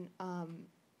in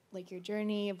like your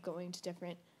journey of going to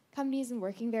different companies and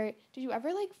working there, did you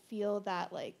ever like feel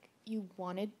that like you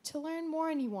wanted to learn more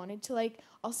and you wanted to like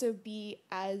also be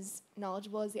as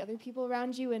knowledgeable as the other people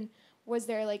around you? And was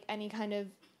there like any kind of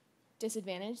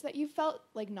disadvantage that you felt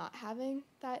like not having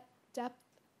that depth?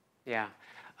 Yeah.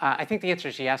 I think the answer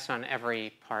is yes on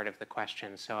every part of the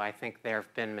question. So I think there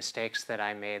have been mistakes that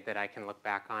I made that I can look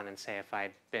back on and say if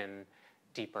I'd been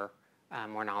deeper,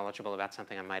 more knowledgeable about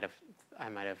something, I might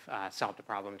have solved a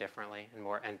problem differently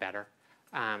and better.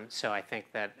 So I think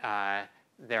that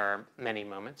there are many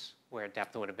moments where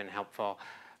depth would have been helpful.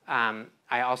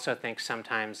 I also think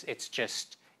sometimes it's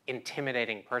just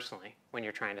intimidating personally when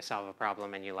you're trying to solve a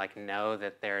problem and you like know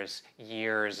that there's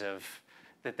years of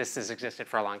that this has existed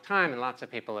for a long time and lots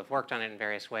of people have worked on it in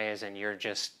various ways, and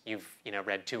you've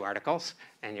read 2 articles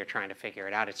and you're trying to figure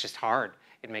it out. It's just hard.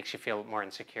 It makes you feel more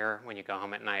insecure when you go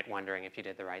home at night wondering if you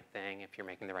did the right thing, if you're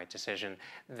making the right decision,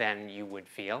 than you would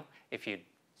feel if you'd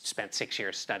spent 6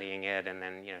 years studying it and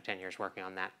then 10 years working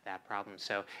on that problem.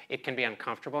 So it can be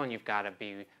uncomfortable, and you've got to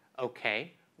be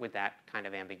okay with that kind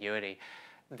of ambiguity.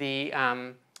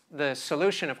 The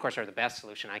solution, of course, or the best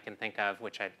solution I can think of,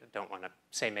 which I don't want to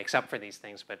say makes up for these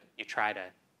things, but you try to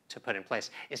put in place,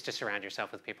 is to surround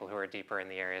yourself with people who are deeper in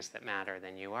the areas that matter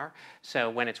than you are. So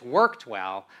when it's worked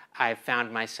well, I've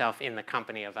found myself in the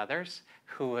company of others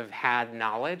who have had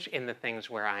knowledge in the things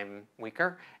where I'm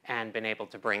weaker and been able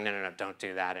to bring, no, don't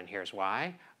do that, and here's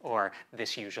why. or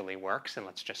this usually works, and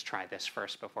let's just try this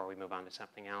first before we move on to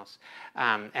something else.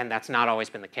 And that's not always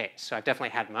been the case. So I've definitely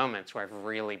had moments where I've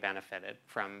really benefited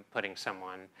from putting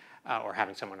someone or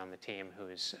having someone on the team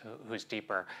who's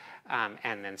deeper,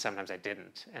 and then sometimes I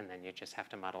didn't, and then you just have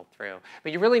to muddle through.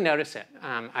 But you really notice it.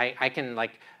 I can,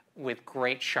 like, with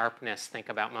great sharpness, think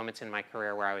about moments in my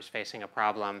career where I was facing a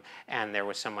problem and there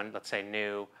was someone, let's say,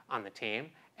 new on the team,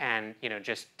 and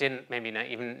just didn't maybe not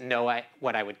even know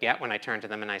what I would get when I turned to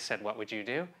them and I said, "What would you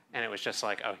do?" And it was just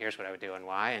like, "Oh, here's what I would do and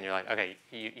why." And you're like, "Okay,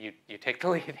 you take the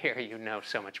lead here. You know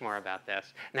so much more about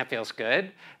this." And that feels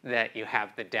good that you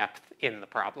have the depth in the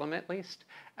problem at least.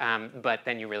 But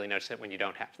then you really notice it when you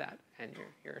don't have that and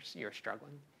you're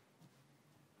struggling.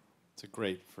 It's a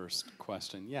great first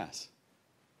question. Yes.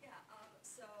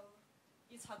 So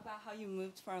you talk about how you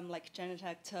moved from like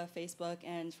Genentech to Facebook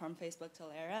and from Facebook to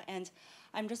Lyra, and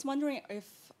I'm just wondering if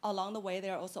along the way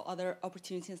there are also other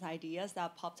opportunities and ideas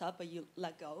that popped up but you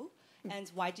let go,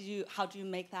 and how do you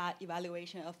make that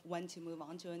evaluation of when to move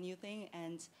on to a new thing,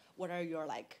 and what are your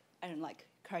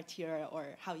criteria or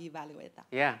how you evaluate that?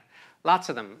 Yeah, lots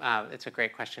of them. It's a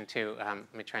great question too.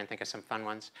 Let me try and think of some fun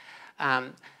ones.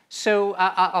 So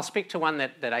I'll speak to one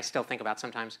that I still think about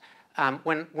sometimes.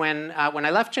 When I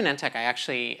left Genentech, I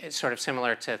actually, sort of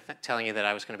similar to telling you that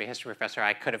I was going to be a history professor,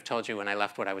 I could have told you when I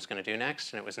left what I was going to do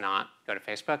next, and it was not go to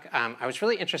Facebook. I was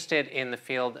really interested in the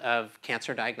field of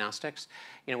cancer diagnostics.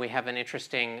 We have an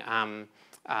interesting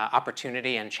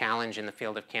opportunity and challenge in the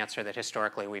field of cancer that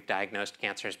historically we've diagnosed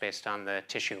cancers based on the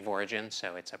tissue of origin,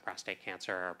 so it's a prostate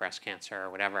cancer or breast cancer or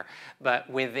whatever. But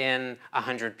within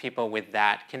 100 people with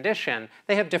that condition,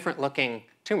 they have different looking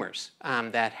tumors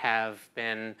that have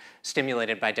been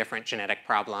stimulated by different genetic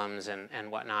problems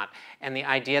and whatnot. And the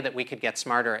idea that we could get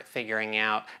smarter at figuring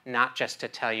out, not just to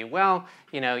tell you, well,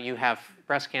 you have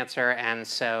breast cancer, and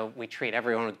so we treat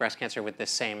everyone with breast cancer with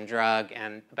this same drug,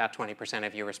 and about 20%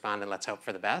 of you respond, and let's hope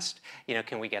for the best.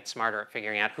 Can we get smarter at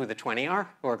figuring out who the 20 are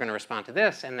who are going to respond to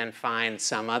this, and then find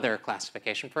some other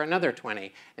classification for another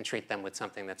 20 and treat them with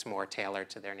something that's more tailored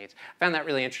to their needs? I found that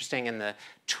really interesting, and the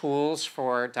tools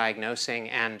for diagnosing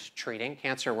and treating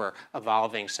cancer were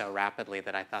evolving so rapidly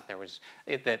that I thought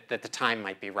that the time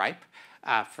might be ripe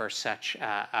for such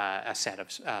a set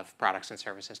of products and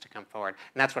services to come forward.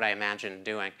 And that's what I imagined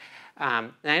doing.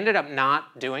 And I ended up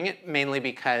not doing it, mainly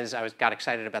because I got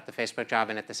excited about the Facebook job,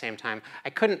 and at the same time, I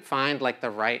couldn't find the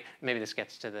right, maybe this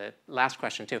gets to the last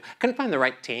question too, couldn't find the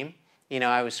right team.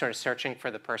 I was sort of searching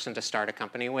for the person to start a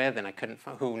company with, and I couldn't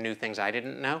who knew things I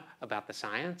didn't know about the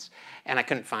science, and I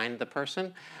couldn't find the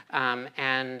person.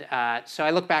 So I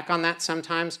look back on that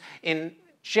sometimes. In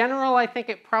general, I think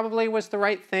it probably was the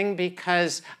right thing,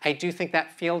 because I do think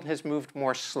that field has moved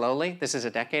more slowly. This is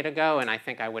a decade ago, and I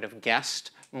think I would have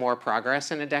guessed more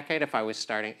progress in a decade if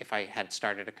I had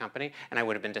started a company, and I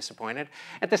would have been disappointed.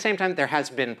 At the same time, there has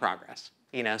been progress.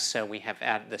 So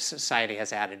the society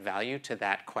has added value to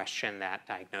that question, that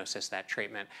diagnosis, that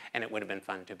treatment, and it would have been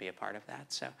fun to be a part of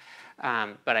that. So,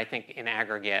 but I think in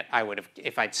aggregate, I would have,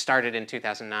 if I'd started in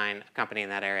 2009 a company in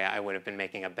that area, I would have been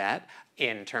making a bet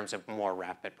in terms of more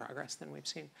rapid progress than we've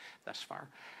seen thus far.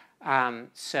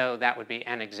 So that would be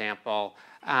an example.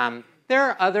 There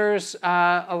are others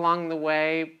along the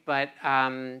way, but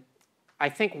I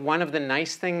think one of the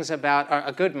nice things about, or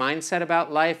a good mindset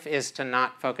about life, is to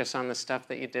not focus on the stuff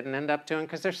that you didn't end up doing.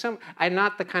 Because I'm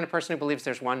not the kind of person who believes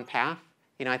there's one path.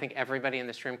 I think everybody in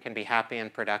this room can be happy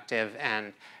and productive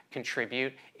and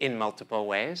contribute in multiple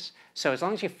ways. So as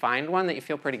long as you find one that you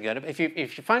feel pretty good about, if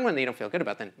you find one that you don't feel good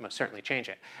about, then most certainly change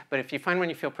it. But if you find one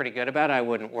you feel pretty good about, I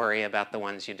wouldn't worry about the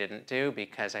ones you didn't do,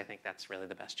 because I think that's really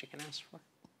the best you can ask for.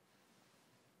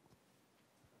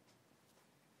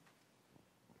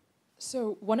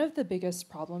 So one of the biggest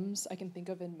problems I can think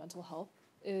of in mental health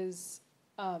is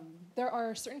there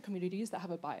are certain communities that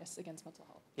have a bias against mental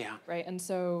health. Yeah. Right? And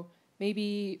so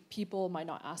maybe people might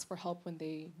not ask for help when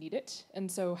they need it.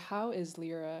 And so how is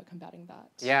Lyra combating that?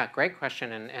 Yeah, great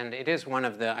question. And it is one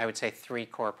of the, I would say, 3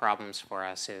 core problems for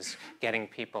us, is getting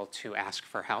people to ask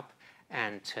for help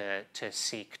and to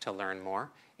seek to learn more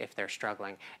if they're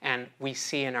struggling. And we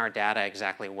see in our data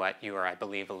exactly what you are, I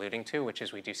believe, alluding to, which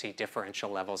is we do see differential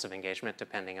levels of engagement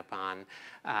depending upon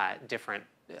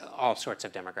all sorts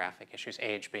of demographic issues,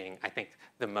 age being, I think,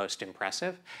 the most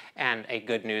impressive. And a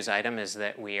good news item is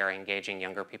that we are engaging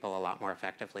younger people a lot more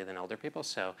effectively than older people,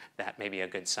 so that may be a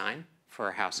good sign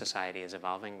for how society is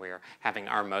evolving. We are having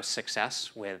our most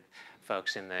success with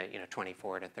folks in the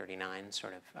 24 to 39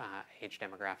 sort of age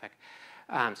demographic.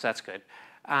 So that's good.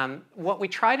 What we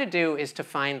try to do is to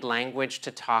find language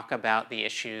to talk about the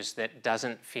issues that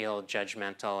doesn't feel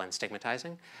judgmental and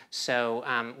stigmatizing.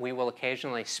 So we will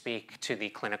occasionally speak to the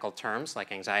clinical terms,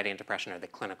 like anxiety and depression are the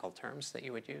clinical terms that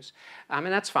you would use. And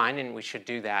that's fine, and we should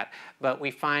do that. But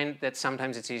we find that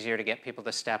sometimes it's easier to get people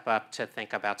to step up to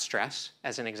think about stress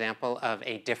as an example of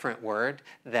a different word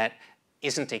that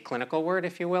isn't a clinical word,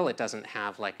 if you will. It doesn't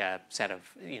have like a set of,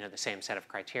 the same set of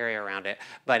criteria around it,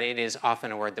 but it is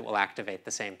often a word that will activate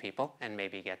the same people and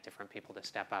maybe get different people to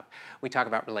step up. We talk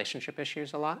about relationship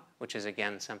issues a lot, which is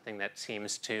again something that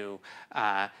seems to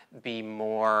be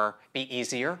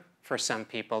easier for some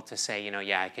people to say,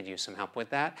 yeah, I could use some help with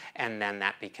that, and then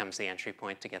that becomes the entry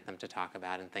point to get them to talk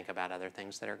about and think about other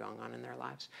things that are going on in their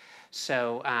lives.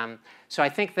 So I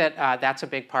think that that's a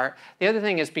big part. The other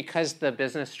thing is because the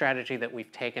business strategy that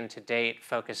we've taken to date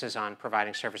focuses on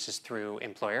providing services through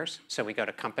employers. So we go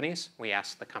to companies, we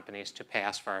ask the companies to pay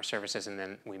us for our services, and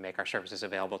then we make our services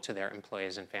available to their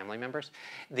employees and family members.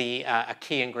 A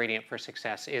key ingredient for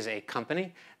success is a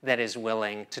company that is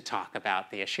willing to talk about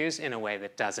the issues in a way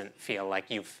that doesn't feel like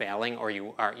you're failing or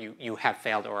you have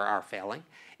failed or are failing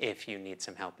if you need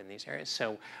some help in these areas.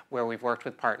 So where we've worked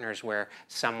with partners where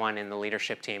someone in the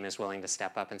leadership team is willing to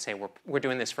step up and say, we're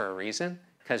doing this for a reason,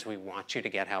 because we want you to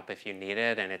get help if you need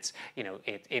it, and it's,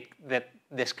 that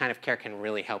this kind of care can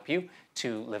really help you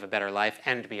to live a better life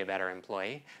and to be a better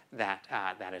employee, that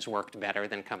has worked better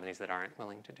than companies that aren't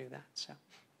willing to do that. So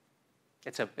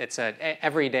it's a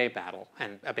everyday battle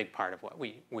and a big part of what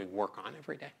we work on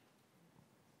every day.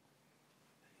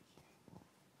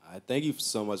 Thank you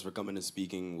so much for coming and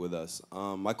speaking with us.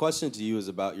 My question to you is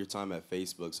about your time at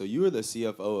Facebook. So you were the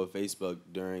CFO of Facebook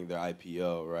during their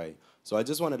IPO, right? So I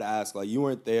just wanted to ask, you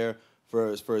weren't there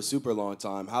for a super long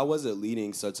time. How was it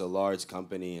leading such a large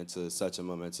company into such a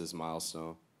momentous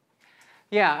milestone?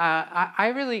 Yeah, I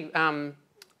really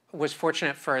was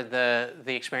fortunate for the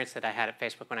experience that I had at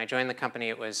Facebook. When I joined the company,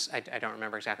 it was, I don't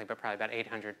remember exactly, but probably about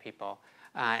 800 people.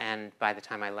 And by the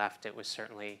time I left, it was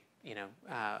certainly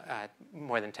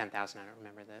more than 10,000. I don't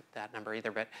remember that number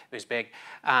either, but it was big.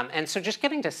 And so just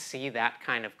getting to see that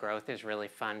kind of growth is really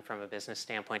fun from a business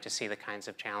standpoint, to see the kinds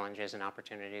of challenges and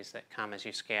opportunities that come as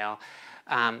you scale.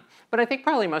 But I think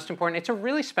probably most important, it's a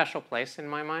really special place in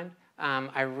my mind.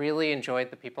 I really enjoyed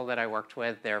the people that I worked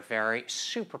with. They're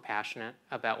super passionate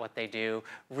about what they do,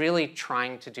 really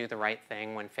trying to do the right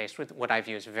thing when faced with what I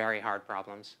view as very hard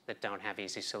problems that don't have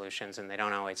easy solutions, and they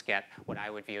don't always get what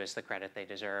I would view as the credit they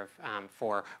deserve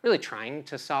for really trying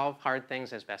to solve hard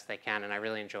things as best they can. And I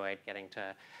really enjoyed getting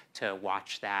to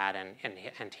watch that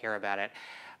and hear about it.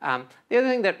 The other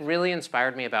thing that really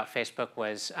inspired me about Facebook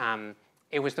was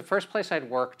it was the first place I'd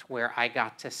worked where I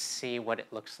got to see what it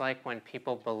looks like when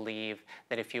people believe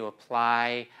that if you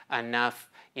apply enough,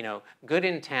 good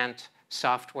intent,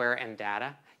 software, and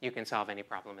data, you can solve any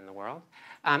problem in the world.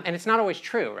 And it's not always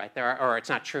true, right? Or it's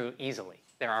not true easily.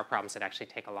 There are problems that actually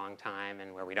take a long time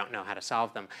and where we don't know how to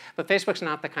solve them. But Facebook's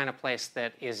not the kind of place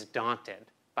that is daunted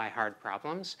by hard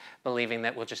problems, believing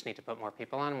that we'll just need to put more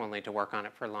people on, we'll need to work on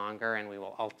it for longer, and we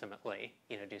will ultimately,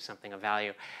 do something of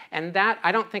value. And that,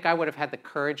 I don't think I would have had the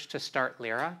courage to start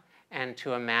Lyra and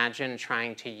to imagine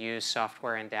trying to use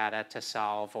software and data to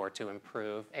solve or to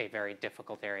improve a very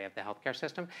difficult area of the healthcare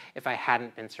system if I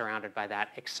hadn't been surrounded by that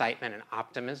excitement and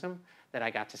optimism that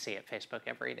I got to see at Facebook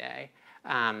every day.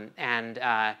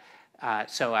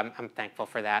 So I'm thankful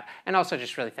for that, and also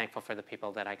just really thankful for the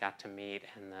people that I got to meet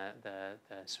and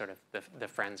the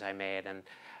friends I made. And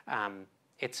I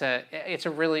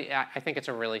think it's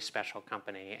a really special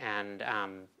company. And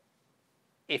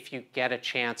if you get a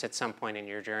chance at some point in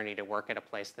your journey to work at a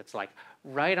place that's like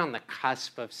right on the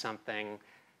cusp of something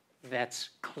that's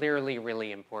clearly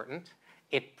really important,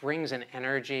 it brings an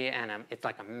energy and it's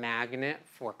like a magnet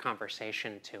for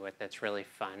conversation to it that's really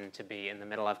fun to be in the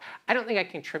middle of. I don't think I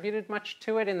contributed much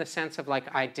to it in the sense of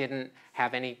I didn't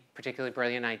have any particularly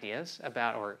brilliant ideas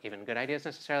about, or even good ideas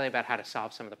necessarily, about how to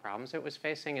solve some of the problems it was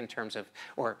facing in terms of,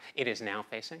 or it is now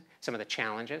facing, some of the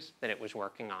challenges that it was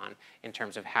working on in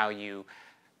terms of how you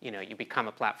become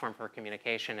a platform for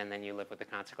communication, and then you live with the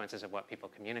consequences of what people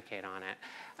communicate on it.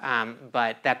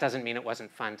 But that doesn't mean it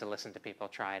wasn't fun to listen to people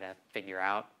try to figure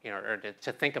out, or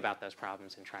to think about those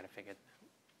problems and try to figure them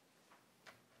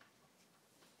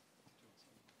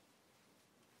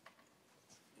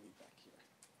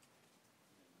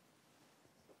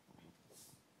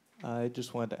out. I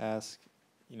just wanted to ask,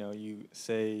 you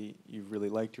say you really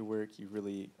liked your work, you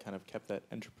really kind of kept that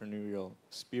entrepreneurial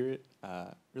spirit,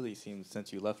 really seems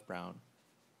since you left Brown.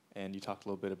 And you talked a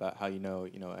little bit about how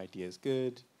idea is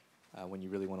good when you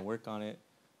really want to work on it.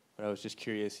 But I was just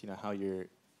curious, how your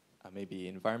maybe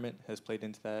environment has played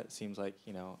into that. It seems like,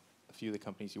 you know, a few of the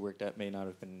companies you worked at may not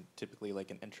have been typically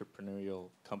like an entrepreneurial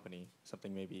company,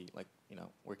 something maybe like, you know,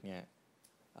 working at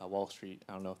Wall Street.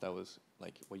 I don't know if that was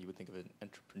like what you would think of an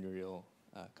entrepreneurial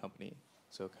company.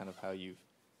 So kind of how you've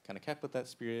kind of kept with that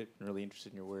spirit and really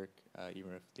interested in your work,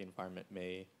 even if the environment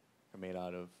may or may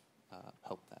not have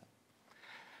helped that.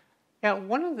 Yeah,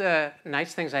 one of the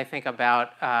nice things I think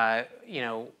about you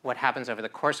know, what happens over the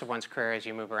course of one's career as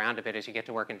you move around a bit is you get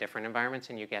to work in different environments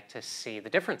and you get to see the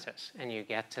differences and you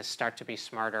get to start to be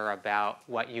smarter about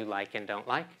what you like and don't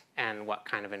like and what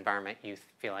kind of environment you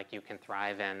feel like you can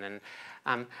thrive in.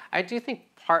 And I do think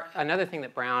another thing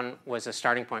that Brown was a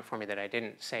starting point for me that I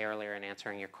didn't say earlier in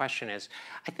answering your question is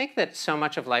I think that so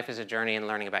much of life is a journey in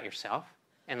learning about yourself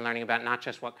and learning about not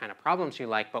just what kind of problems you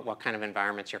like, but what kind of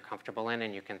environments you're comfortable in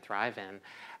and you can thrive in.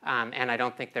 And I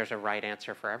don't think there's a right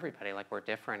answer for everybody. Like, we're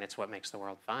different. It's what makes the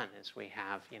world fun, is we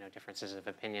have, you know, differences of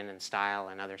opinion and style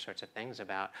and other sorts of things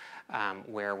about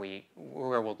where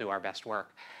we'll do our best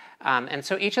work. And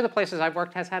so each of the places I've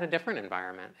worked has had a different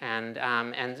environment. And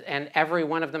every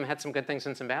one of them had some good things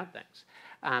and some bad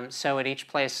things. So at each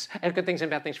place, good things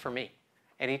and bad things for me.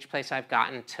 At each place I've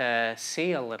gotten to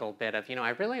see a little bit of, you know, I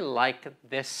really like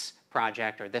this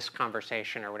project or this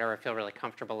conversation or whatever. I feel really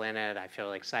comfortable in it. I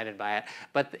feel excited by it.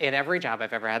 But at every job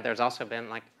I've ever had, there's also been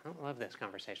like, I don't love this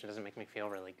conversation. It doesn't make me feel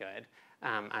really good.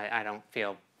 I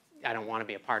don't want to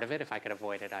be a part of it. If I could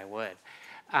avoid it, I would.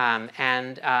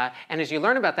 And as you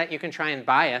learn about that, you can try and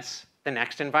bias the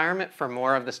next environment for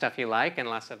more of the stuff you like and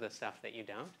less of the stuff that you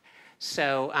don't.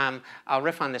 So I'll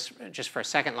riff on this just for a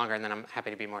second longer, and then I'm happy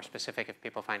to be more specific if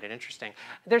people find it interesting.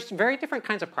 There's very different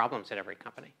kinds of problems at every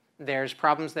company. There's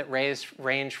problems that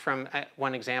range from,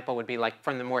 one example would be like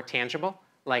from the more tangible,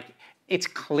 like it's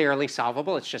clearly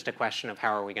solvable. It's just a question of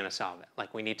how are we going to solve it.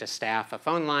 Like, we need to staff a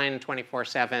phone line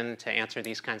 24/7 to answer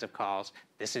these kinds of calls.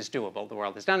 This is doable. The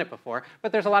world has done it before.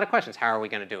 But there's a lot of questions. How are we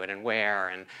going to do it, and where,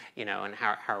 and, you know, and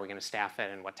how are we going to staff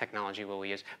it, and what technology will we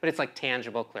use? But it's like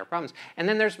tangible, clear problems. And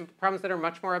then there's problems that are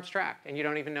much more abstract, and you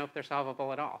don't even know if they're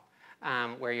solvable at all,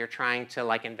 where you're trying to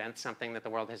like invent something that the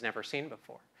world has never seen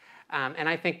before. And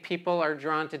I think people are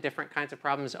drawn to different kinds of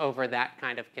problems over that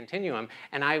kind of continuum.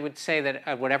 And I would say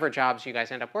that whatever jobs you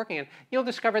guys end up working in, you'll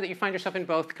discover that you find yourself in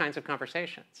both kinds of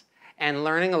conversations. And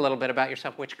learning a little bit about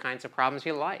yourself, which kinds of problems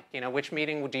you like. You know, which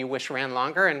meeting do you wish ran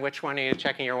longer, and which one are you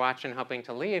checking your watch and hoping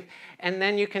to leave? And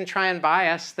then you can try and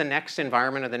bias the next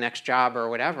environment or the next job or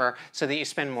whatever so that you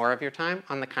spend more of your time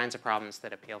on the kinds of problems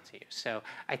that appeal to you. So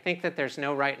I think that there's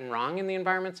no right and wrong in the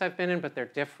environments I've been in, but they're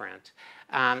different.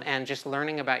 And just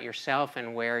learning about yourself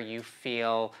and where you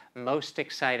feel most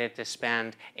excited to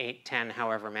spend 8, 10,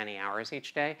 however many hours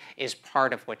each day is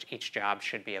part of what each job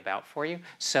should be about for you,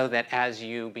 so that as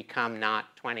you become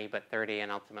not 20 but 30 and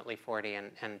ultimately 40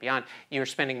 and beyond, you're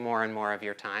spending more and more of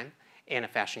your time in a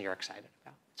fashion you're excited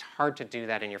about. It's hard to do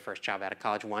that in your first job out of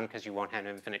college, one, because you won't have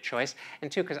an infinite choice,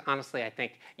 and two, because honestly, I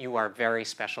think you are very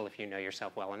special if you know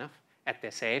yourself well enough at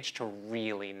this age to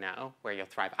really know where you'll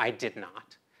thrive. I did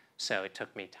not. So it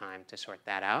took me time to sort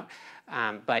that out.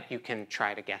 But you can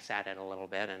try to guess at it a little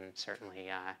bit, and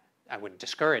certainly I wouldn't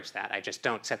discourage that. I just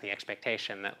don't set the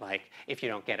expectation that, like, if you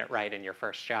don't get it right in your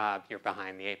first job, you're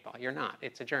behind the 8 ball. You're not.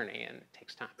 It's a journey, and it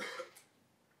takes time.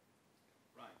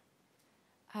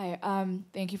 Hi,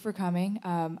 thank you for coming.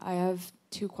 I have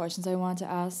 2 questions I want to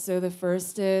ask. So the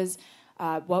first is,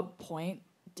 at what point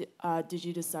did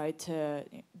you decide to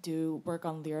do work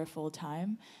on Lyra full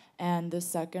time? And the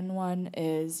second one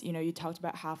is, you know, you talked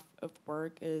about half of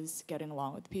work is getting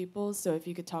along with people. So if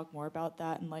you could talk more about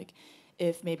that, and like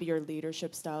if maybe your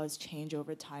leadership style has changed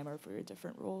over time or for your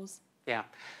different roles. Yeah.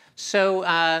 So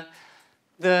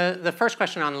the first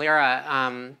question on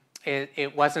Lyra,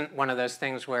 it wasn't one of those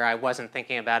things where I wasn't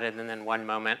thinking about it and then one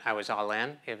moment I was all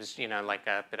in. It was, you know, like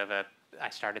a bit of a, I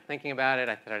started thinking about it,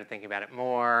 I started thinking about it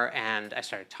more, and I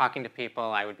started talking to people.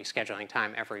 I would be scheduling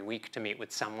time every week to meet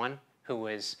with someone who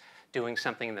was doing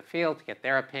something in the field to get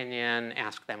their opinion,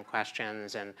 ask them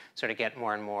questions, and sort of get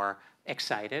more and more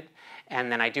excited.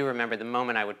 And then I do remember the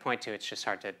moment I would point to. It's just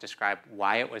hard to describe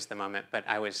why it was the moment, but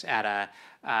I was at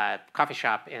a coffee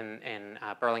shop in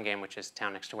Burlingame, which is the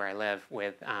town next to where I live,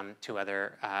 with 2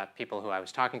 other people who I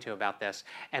was talking to about this,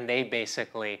 and they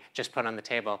basically just put on the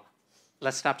table,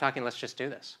 let's stop talking, let's just do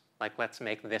this. Like, let's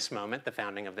make this moment the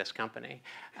founding of this company.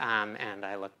 And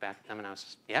I looked back at them and I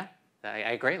was, yeah,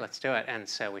 I agree, let's do it. And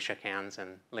so we shook hands,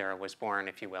 and Lyra was born,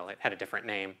 if you will. It had a different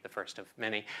name, the first of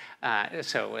many.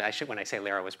 So when I say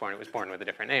Lyra was born, it was born with a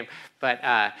different name. But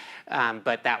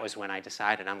that was when I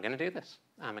decided I'm going to do this.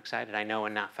 I'm excited. I know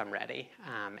enough. I'm ready.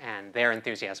 And their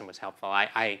enthusiasm was helpful.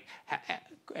 I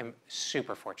am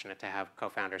super fortunate to have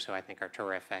co-founders who I think are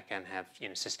terrific and have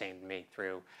sustained me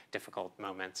through difficult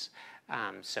moments.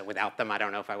 So without them, I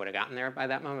don't know if I would have gotten there by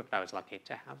that moment, but I was lucky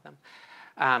to have them.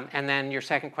 And then your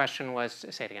second question was,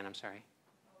 say it again, I'm sorry.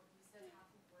 Oh, you said half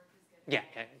of work is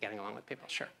getting Getting along with people,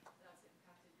 sure. That's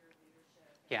impacted your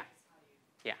leadership. Yeah.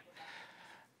 Yeah.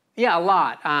 Yeah, a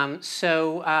lot.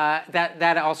 So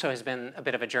that also has been a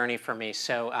bit of a journey for me.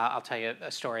 So I'll tell you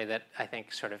a story that I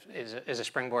think sort of is a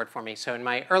springboard for me. So in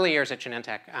my early years at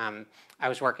Genentech, I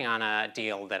was working on a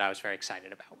deal that I was very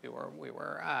excited about. We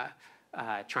were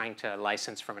trying to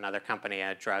license from another company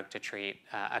a drug to treat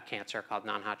a cancer called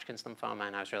non-Hodgkin's lymphoma,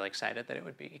 and I was really excited that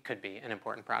it could be an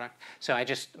important product. So I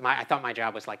thought my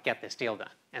job was like get this deal done,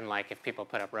 and like if people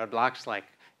put up roadblocks, like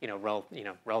roll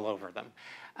over them.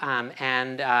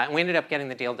 And we ended up getting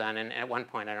the deal done. And at one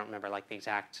point, I don't remember like the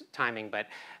exact timing, but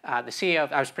the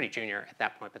CEO, I was pretty junior at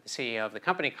that point, but the CEO of the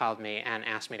company called me and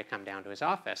asked me to come down to his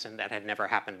office. And that had never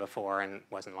happened before and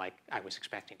wasn't like I was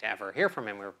expecting to ever hear from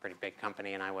him. We were a pretty big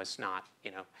company and I was not,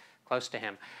 close to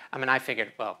him. And I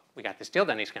figured, well, we got this deal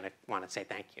done. He's going to want to say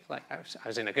thank you. Like I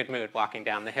was in a good mood walking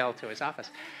down the hill to his office.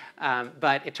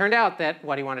 But it turned out that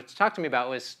what he wanted to talk to me about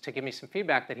was to give me some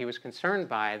feedback that he was concerned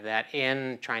by, that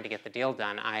in trying to get the deal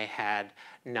done, I had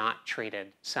not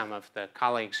treated some of the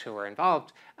colleagues who were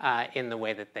involved in the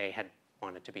way that they had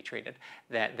wanted to be treated,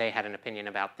 that they had an opinion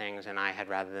about things and I had,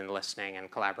 rather than listening and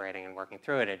collaborating and working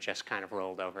through it, had just kind of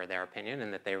rolled over their opinion,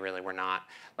 and that they really were not,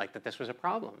 like that this was a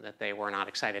problem, that they were not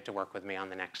excited to work with me on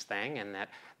the next thing, and that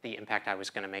the impact I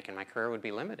was going to make in my career would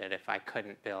be limited if I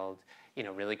couldn't build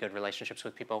really good relationships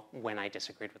with people when I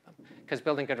disagreed with them. Because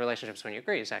building good relationships when you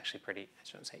agree is actually pretty, I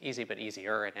shouldn't say easy, but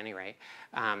easier at any rate.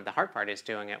 The hard part is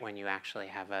doing it when you actually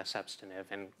have a substantive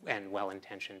and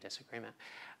well-intentioned disagreement.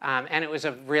 And it was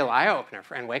a real eye-opener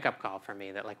and wake-up call for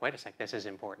me that, like, wait a sec, this is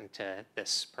important to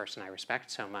this person I respect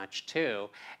so much too,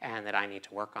 and that I need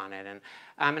to work on it.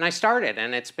 And I started,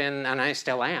 and it's been, and I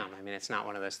still am. I mean, it's not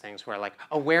one of those things where, like,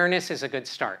 awareness is a good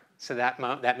start. So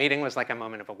that meeting was like a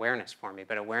moment of awareness for me,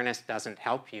 but awareness doesn't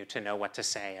help you to know what to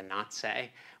say and not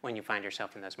say when you find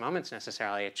yourself in those moments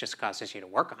necessarily. It just causes you to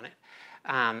work on it.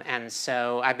 And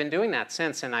so I've been doing that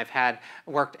since, and I've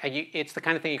worked, it's the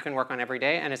kind of thing you can work on every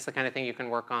day, and it's the kind of thing you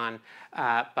can work on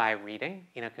by reading,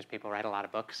 because people write a lot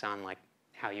of books on like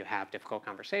how you have difficult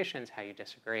conversations, how you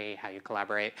disagree, how you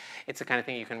collaborate. It's the kind of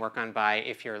thing you can work on by,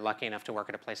 if you're lucky enough to work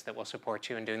at a place that will support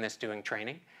you in doing this, doing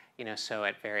training. So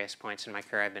at various points in my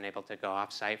career, I've been able to go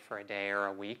off-site for a day or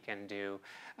a week and do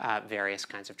various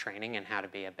kinds of training in how to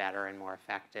be a better and more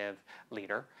effective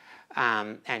leader.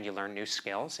 And you learn new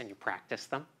skills and you practice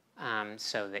them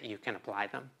so that you can apply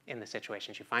them in the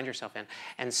situations you find yourself in.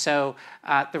 And so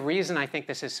the reason I think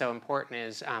this is so important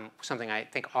is something I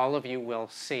think all of you will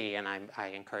see, and I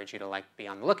encourage you to be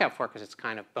on the lookout for, because it's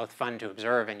kind of both fun to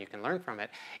observe and you can learn from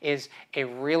it, is a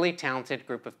really talented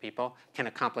group of people can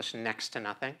accomplish next to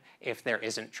nothing if there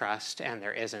isn't trust and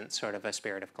there isn't sort of a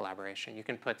spirit of collaboration. You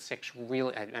can put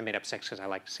I made up 6 because I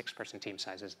like 6-person team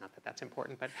sizes, not that that's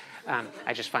important, but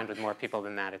I just find with more people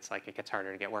than that, it's like it gets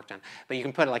harder to get work done. But you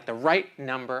can put like the right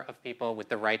number of people with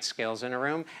the right skills in a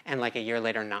room and like a year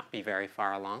later not be very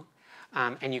far along.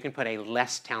 And you can put a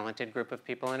less talented group of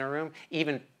people in a room,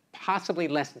 even possibly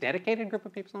less dedicated group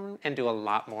of people in a room, and do a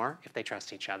lot more if they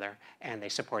trust each other and they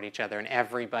support each other and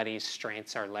everybody's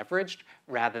strengths are leveraged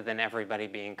rather than everybody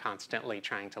being constantly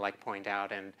trying to like point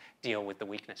out and deal with the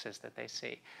weaknesses that they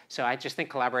see. So I just think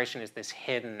collaboration is this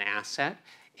hidden asset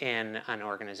in an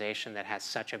organization that has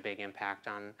such a big impact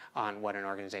on what an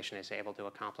organization is able to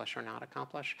accomplish or not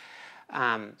accomplish.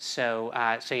 So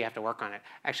you have to work on it.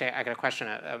 Actually, I got a question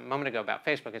a moment ago about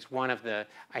Facebook. It's one of the,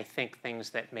 I think, things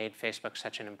that made Facebook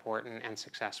such an important and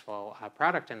successful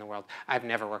product in the world. I've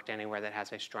never worked anywhere that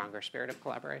has a stronger spirit of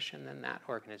collaboration than that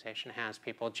organization has.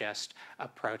 People just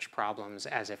approach problems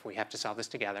as if we have to solve this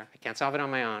together. I can't solve it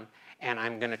on my own, and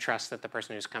I'm going to trust that the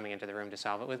person who's coming into the room to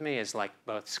solve it with me is like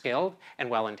both skilled and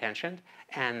well-intentioned,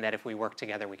 and that if we work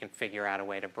together, we can figure out a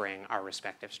way to bring our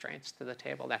respective strengths to the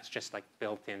table. That's just like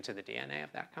built into the DNA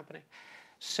of that company.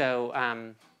 So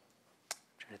I'm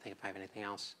trying to think if I have anything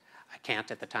else. I can't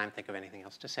at the time think of anything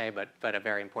else to say, but a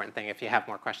very important thing. If you have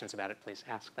more questions about it, please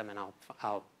ask them, and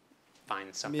I'll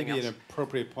find something else. Maybe an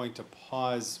appropriate point to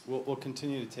pause. We'll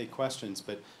continue to take questions,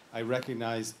 but I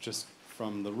recognize just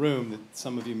from the room that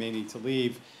some of you may need to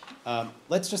leave.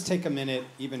 Let's just take a minute,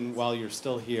 even while you're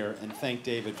still here, and thank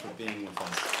David for being with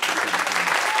us.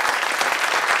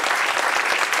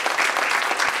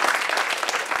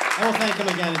 I will thank him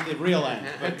again at the real end,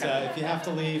 but if you have to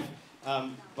leave,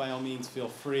 by all means, feel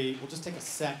free. We'll just take a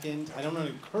second. I don't want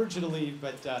to encourage you to leave,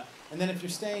 but and then if you're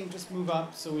staying, just move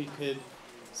up so we could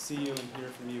see you and hear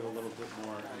from you a little bit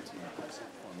more intimate,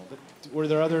 formal. But were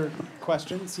there other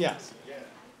questions? Yes.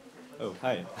 Oh,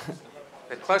 hi.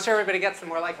 The closer everybody gets, the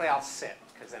more likely I'll sit,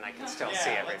 because then I can still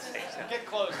see everybody. So. Get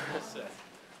closer, we'll sit.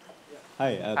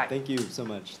 Hi, Hi. Thank you so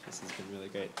much. This has been really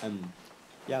great.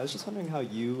 Yeah, I was just wondering how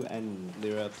you and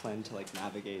Lyra plan to like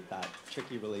navigate that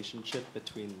tricky relationship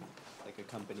between like a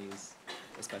company's,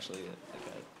 especially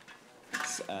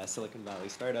like a Silicon Valley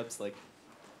startups, like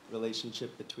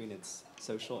relationship between its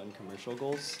social and commercial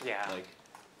goals. Yeah. Like,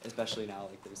 especially now,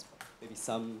 like there's maybe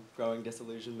some growing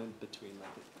disillusionment between like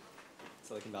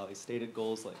Silicon Valley's stated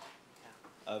goals, like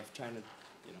of trying to,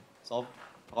 you know, solve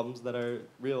problems that are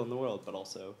real in the world, but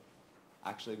also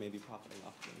actually maybe profiting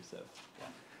off them. So yeah.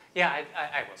 Yeah,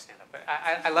 I will stand up. But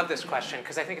I love this question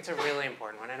because I think it's a really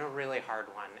important one and a really hard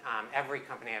one. Every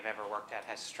company I've ever worked at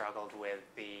has struggled with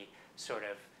the sort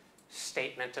of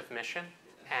statement of mission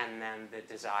and then the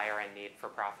desire and need for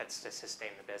profits to sustain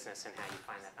the business and how you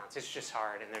find that balance. It's just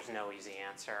hard and there's no easy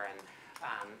answer.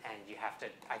 And you have to,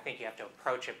 I think you have to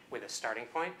approach it with a starting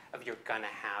point of you're gonna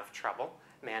have trouble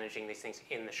managing these things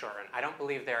in the short run. I don't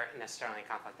believe they're necessarily in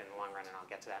conflict in the long run, and I'll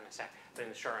get to that in a sec. But in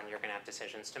the short run, you're going to have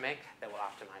decisions to make that will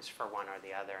optimize for one or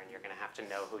the other, and you're going to have to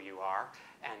know who you are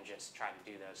and just try to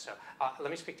do those. So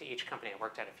let me speak to each company I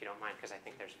worked at, if you don't mind, because I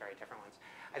think there's very different ones.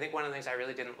 I think one of the things I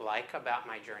really didn't like about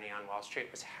my journey on Wall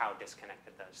Street was how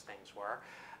disconnected those things were.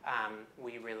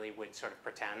 We really would sort of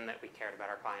pretend that we cared about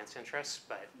our clients' interests,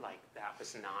 but like that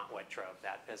was not what drove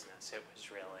that business. It was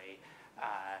really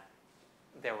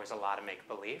there was a lot of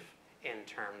make-believe in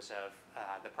terms of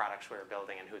the products we were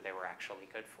building and who they were actually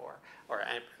good for. Or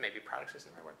maybe products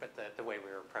isn't the right word, but the way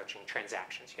we were approaching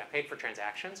transactions. You got paid for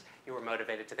transactions. You were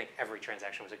motivated to think every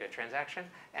transaction was a good transaction.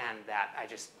 And that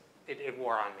it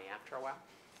wore on me after a while.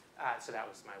 So that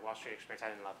was my Wall Street experience. I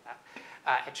didn't love that.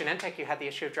 At Genentech, you had the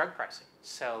issue of drug pricing.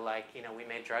 So like, you know, we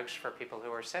made drugs for people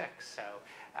who were sick. So,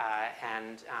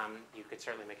 you could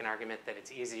certainly make an argument that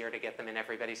it's easier to get them in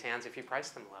everybody's hands if you price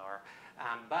them lower.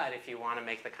 But if you want to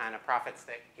make the kind of profits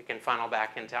that you can funnel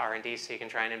back into R&D so you can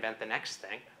try and invent the next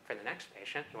thing for the next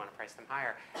patient, you want to price them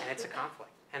higher. And it's a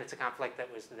conflict. And it's a conflict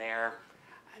that was there,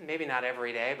 maybe not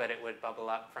every day, but it would bubble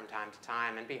up from time to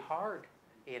time and be hard.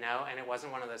 You know, and it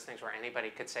wasn't one of those things where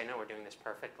anybody could say, no, we're doing this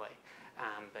perfectly.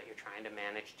 But you're trying to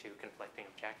manage two conflicting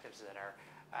objectives that are,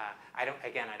 I don't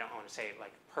want to say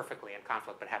like perfectly in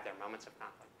conflict, but have their moments of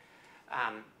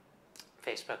conflict.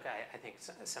 Facebook, I think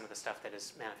some of the stuff that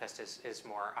is manifest is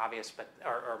more obvious, but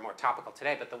or more topical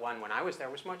today. But the one when I was there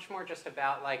was much more just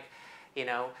about like, you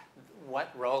know,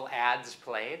 what role ads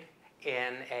played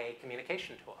in a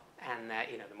communication tool. And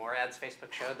that, you know, the more ads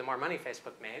Facebook showed, the more money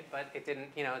Facebook made. But it didn't,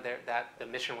 you know, that the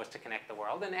mission was to connect the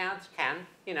world. And ads can,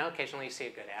 you know, occasionally you see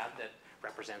a good ad that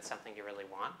represents something you really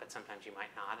want, but sometimes you might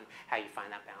not. And how you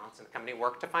find that balance. And the company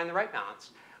worked to find the right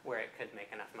balance where it could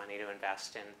make enough money to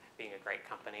invest in being a great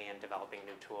company and developing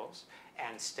new tools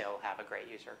and still have a great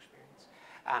user experience.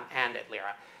 And at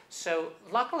Lyra. So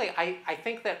luckily, I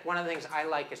think that one of the things I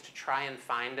like is to try and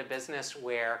find a business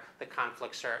where the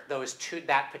conflicts are,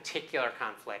 that particular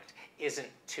conflict isn't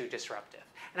too disruptive.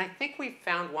 And I think we've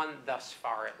found one thus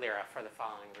far at Lyra for the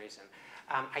following reason.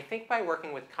 I think by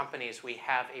working with companies, we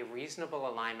have a reasonable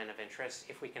alignment of interests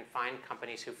if we can find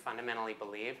companies who fundamentally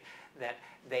believe that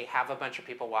they have a bunch of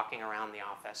people walking around the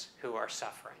office who are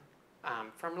suffering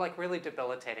from like really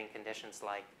debilitating conditions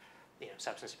like, you know,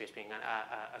 substance abuse being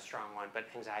a strong one, but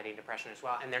anxiety and depression as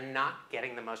well. And they're not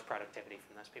getting the most productivity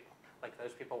from those people. Like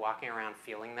those people walking around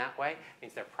feeling that way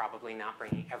means they're probably not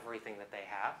bringing everything that they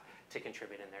have to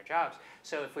contribute in their jobs.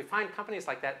 So if we find companies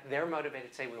like that, they're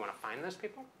motivated to say, we want to find those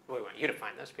people. We want you to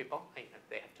find those people. You know,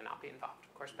 they have to not be involved,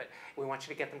 of course, but we want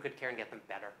you to get them good care and get them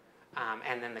better.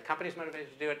 And then the company's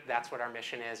motivated to do it. That's what our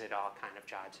mission is. It all kind of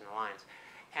jives and aligns.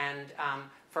 And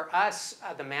for us,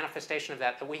 the manifestation of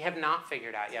that we have not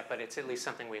figured out yet, but it's at least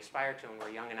something we aspire to, and we're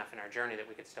young enough in our journey that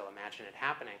we could still imagine it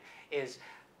happening, is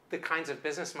the kinds of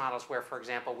business models where, for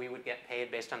example, we would get paid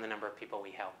based on the number of people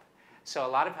we help. So a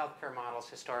lot of healthcare models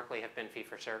historically have been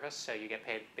fee-for-service, so you get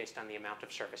paid based on the amount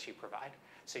of service you provide.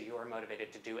 So you are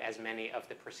motivated to do as many of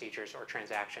the procedures or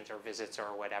transactions or visits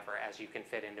or whatever as you can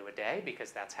fit into a day,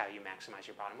 because that's how you maximize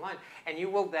your bottom line. And you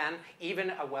will then,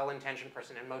 even a well-intentioned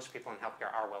person, and most people in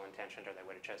healthcare are well-intentioned or they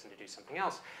would have chosen to do something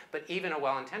else, but even a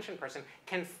well-intentioned person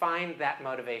can find that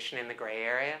motivation in the gray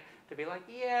area to be like,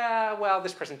 yeah, well,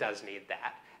 this person does need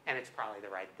that, and it's probably the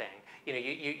right thing. You know,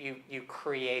 you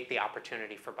create the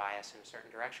opportunity for bias in a certain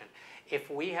direction.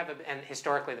 If we have, and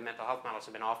historically the mental health models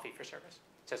have been all fee for service.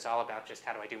 So it's all about just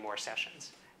how do I do more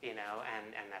sessions, you know,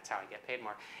 and that's how I get paid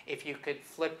more. If you could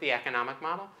flip the economic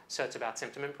model, so it's about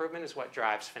symptom improvement is what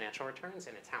drives financial returns,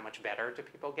 and it's how much better do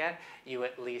people get, you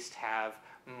at least have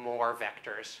more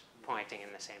vectors pointing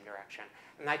in the same direction.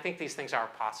 And I think these things are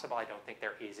possible. I don't think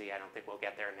they're easy. I don't think we'll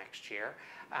get there next year.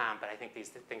 But I think these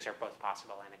things are both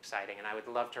possible and exciting. And I would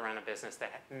love to run a business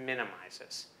that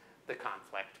minimizes the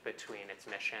conflict between its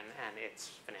mission and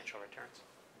its financial returns.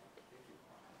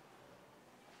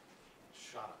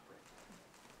 Shut up, Rick.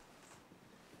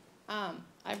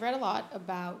 I've read a lot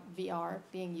about VR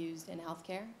being used in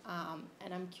healthcare,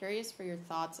 and I'm curious for your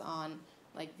thoughts on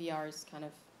like VR's kind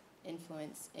of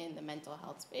influence in the mental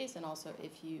health space, and also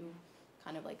if you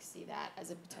kind of like see that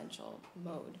as a potential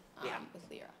mode with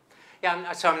Lyra.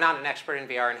 Yeah, so I'm not an expert in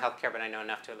VR and healthcare, but I know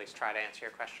enough to at least try to answer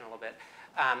your question a little bit.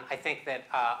 I think that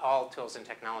all tools and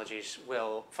technologies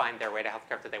will find their way to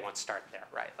healthcare, but they won't start there,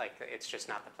 right? Like, it's just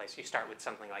not the place. You start with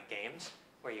something like games,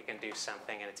 where you can do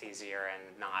something and it's easier,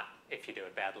 and not, if you do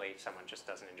it badly, someone just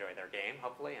doesn't enjoy their game,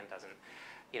 hopefully, and doesn't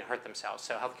hurt themselves.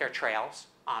 So healthcare trails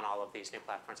on all of these new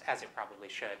platforms, as it probably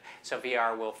should. So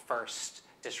VR will first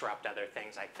disrupt other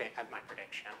things, I think, my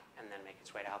prediction, and then make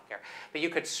its way to healthcare. But you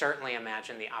could certainly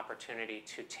imagine the opportunity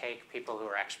to take people who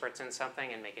are experts in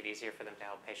something and make it easier for them to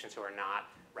help patients who are not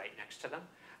right next to them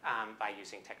by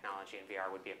using technology. And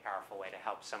VR would be a powerful way to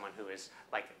help someone who is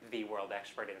like the world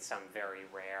expert in some very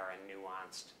rare and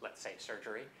nuanced, let's say,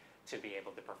 surgery, to be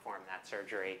able to perform that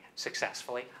surgery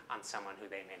successfully on someone who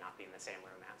they may not be in the same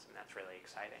room as, and that's really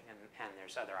exciting. And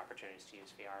there's other opportunities to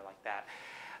use VR like that.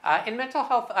 In mental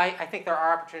health, I think there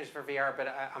are opportunities for VR, but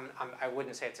I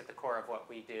wouldn't say it's at the core of what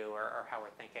we do or how we're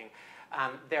thinking.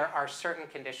 There are certain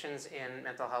conditions in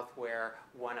mental health where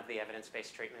one of the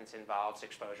evidence-based treatments involves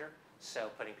exposure.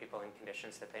 So putting people in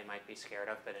conditions that they might be scared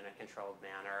of, but in a controlled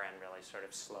manner, and really sort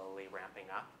of slowly ramping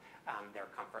up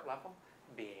their comfort level,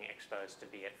 being exposed to,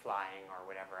 be it flying or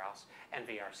whatever else. And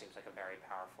VR seems like a very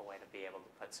powerful way to be able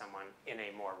to put someone in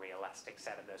a more realistic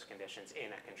set of those conditions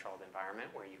in a controlled environment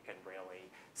where you can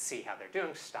really see how they're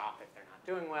doing, stop if they're not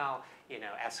doing well,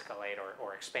 escalate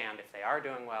or expand if they are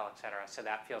doing well, et cetera. So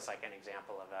that feels like an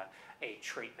example of a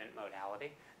treatment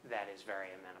modality that is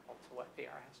very amenable to what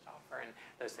VR has to offer. And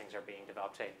those things are being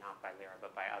developed today, not by Lyra,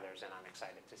 but by others, and I'm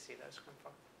excited to see those come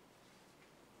forward.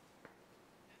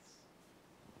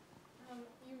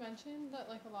 You mentioned that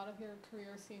like a lot of your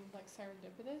career seemed like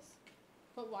serendipitous,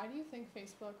 but why do you think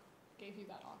Facebook gave you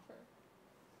that offer?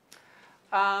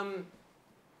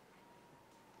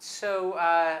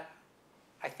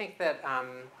 I think that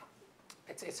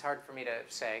it's hard for me to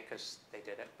say because they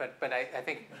did it, but I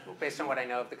think based on what I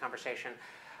know of the conversation,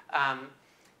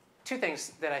 two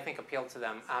things that I think appealed to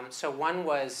them. So one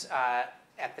was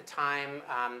at the time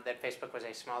that Facebook was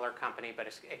a smaller company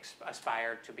but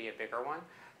aspired to be a bigger one.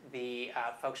 The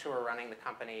folks who were running the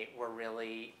company were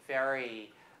really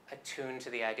very attuned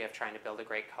to the idea of trying to build a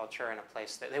great culture in a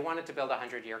place that they wanted to build a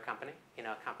 100-year company,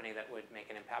 a company that would make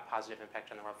an positive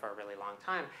impact on the world for a really long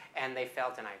time. And they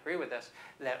felt, and I agree with this,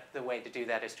 that the way to do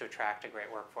that is to attract a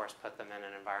great workforce, put them in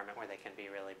an environment where they can be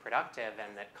really productive,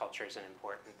 and that culture is an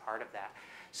important part of that.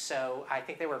 So I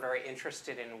think they were very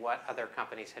interested in what other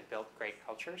companies had built great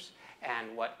cultures,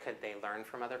 and what could they learn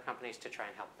from other companies to try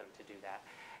and help them to do that.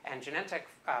 And Genentech,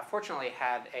 fortunately,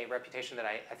 had a reputation that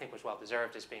I think was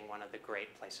well-deserved as being one of the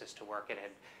great places to work. It had,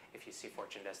 if you see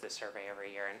Fortune does this survey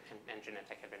every year, and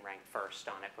Genentech had been ranked first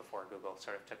on it before Google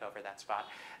sort of took over that spot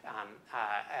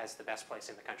as the best place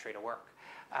in the country to work.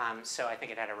 So I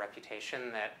think it had a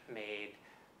reputation that made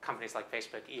companies like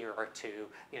Facebook eager to,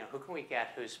 who can we get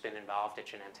who's been involved at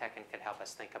Genentech and could help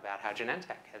us think about how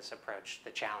Genentech has approached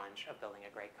the challenge of building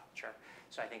a great culture.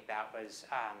 So I think that was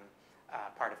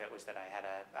part of it, was that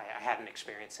I had an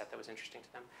experience set that was interesting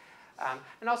to them.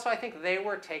 And also I think they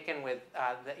were taken with,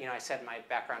 I said my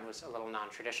background was a little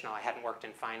non-traditional. I hadn't worked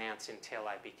in finance until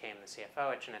I became the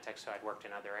CFO at Genentech, so I'd worked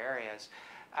in other areas.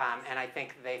 And I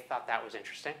think they thought that was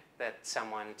interesting, that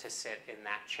someone to sit in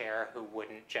that chair who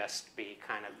wouldn't just be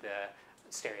kind of the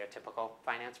stereotypical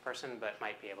finance person, but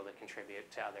might be able to contribute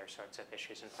to other sorts of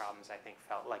issues and problems, I think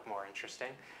felt like more interesting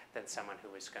than someone who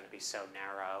was going to be so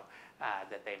narrow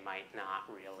that they might not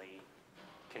really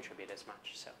contribute as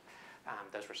much. So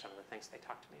those were some of the things they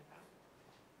talked to me about.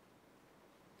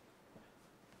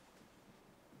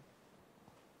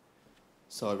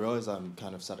 So I realize I'm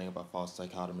kind of setting up a false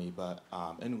dichotomy, but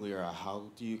in Lyra, how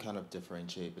do you kind of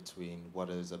differentiate between what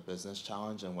is a business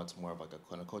challenge and what's more of like a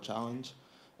clinical challenge?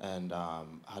 And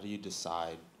how do you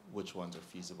decide which ones are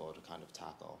feasible to kind of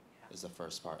tackle is the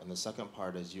first part. And the second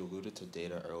part is you alluded to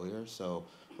data earlier. So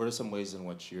what are some ways in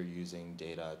which you're using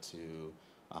data to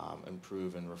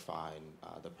improve and refine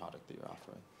the product that you're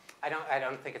offering? I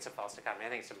don't think it's a false dichotomy. I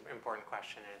think it's an important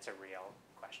question, and it's a real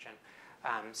question.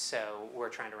 So we're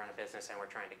trying to run a business, and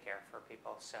we're trying to care for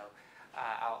people. So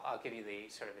I'll give you the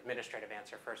sort of administrative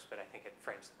answer first, but I think it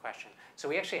frames the question. So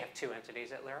we actually have two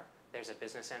entities at Lyra. There's a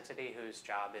business entity whose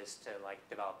job is to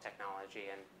develop technology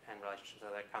and relationships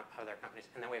with other companies,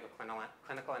 and then we have a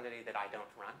clinical entity that I don't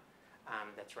run.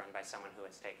 That's run by someone who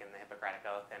has taken the Hippocratic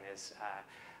Oath and is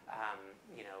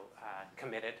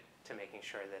committed to making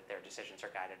sure that their decisions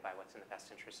are guided by what's in the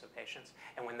best interests of patients.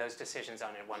 And when those decisions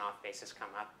on a one-off basis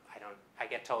come up, I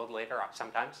get told later,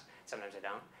 sometimes I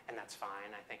don't, and that's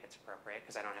fine. I think it's appropriate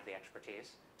because I don't have the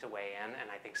expertise to weigh in,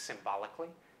 and I think symbolically,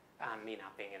 me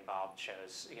not being involved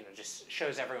shows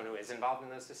everyone who is involved in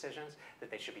those decisions that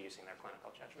they should be using their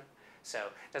clinical judgment. So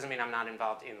it doesn't mean I'm not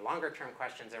involved in longer term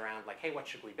questions around hey, what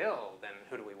should we build and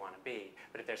who do we want to be?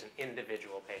 But if there's an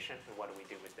individual patient and what do we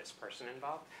do with this person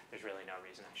involved, there's really no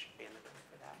reason I should be in the room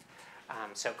for that.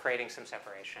 So creating some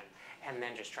separation and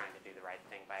then just trying to do the right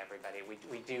thing by everybody.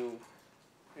 We do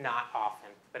not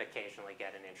often, but occasionally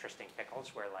get in interesting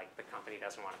pickles where the company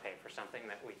doesn't want to pay for something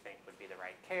that we think would be the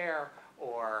right care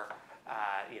or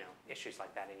issues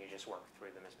like that, and you just work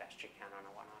through them as best you can on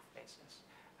a one-off basis.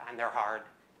 And they're hard,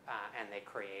 and they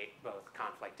create both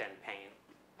conflict and pain,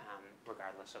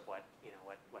 regardless of what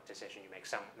decision you make.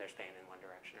 There's pain in one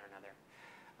direction or another.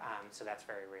 So that's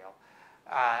very real.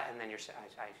 And then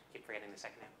I keep forgetting the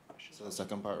second question. So the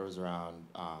second part was around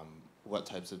what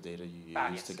types of data you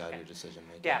use to guide your decision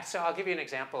making. Yeah, so I'll give you an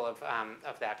example of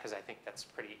that because I think that's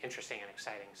pretty interesting and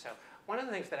exciting. So one of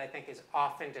the things that I think is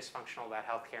often dysfunctional about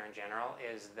healthcare in general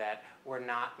is that we're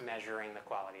not measuring the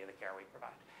quality of the care we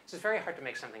provide. So it's very hard to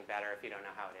make something better if you don't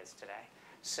know how it is today.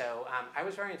 So I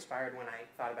was very inspired when I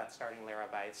thought about starting Lyra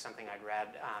by something I'd read.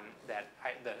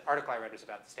 The article I read was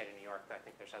about the state of New York, but I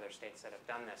think there's other states that have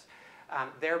done this.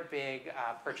 They're big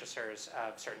purchasers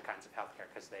of certain kinds of healthcare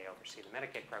because they oversee the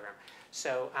Medicaid program.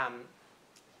 So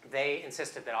they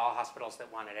insisted that all hospitals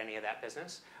that wanted any of that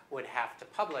business would have to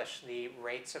publish the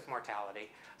rates of mortality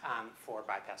for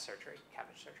bypass surgery,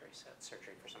 CABG surgery. So it's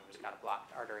surgery for someone who's got a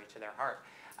blocked artery to their heart.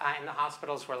 And the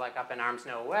hospitals were up in arms,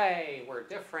 no way, we're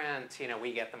different,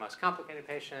 we get the most complicated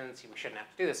patients, we shouldn't have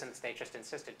to do this, and the state just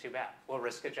insisted, too bad. We'll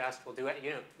risk adjust, we'll do it,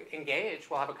 engage,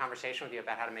 we'll have a conversation with you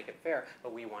about how to make it fair,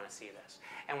 but we want to see this.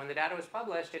 And when the data was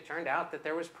published, it turned out that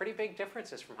there was pretty big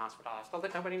differences from hospital to hospital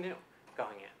that nobody knew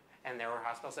going in. And there were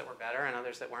hospitals that were better and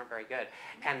others that weren't very good.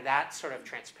 And that sort of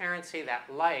transparency,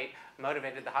 that light,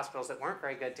 motivated the hospitals that weren't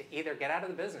very good to either get out of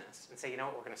the business and say, you know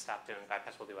what, we're going to stop doing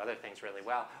bypass, we'll do other things really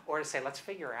well, or to say, let's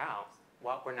figure out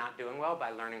what we're not doing well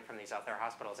by learning from these other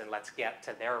hospitals, and let's get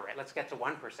to their rate. Let's get to 1%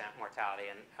 mortality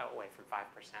and away from 5%.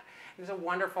 There's a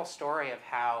wonderful story of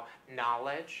how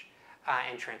knowledge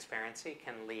and transparency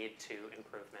can lead to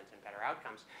improvement and better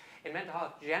outcomes. In mental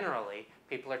health, generally,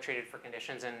 people are treated for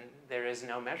conditions and there is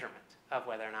no measurement of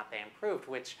whether or not they improved,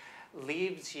 which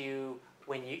leaves you,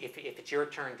 if it's your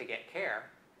turn to get care,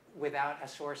 without a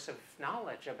source of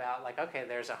knowledge about okay,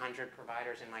 there's 100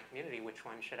 providers in my community, which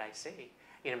one should I see?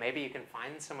 Maybe you can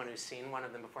find someone who's seen one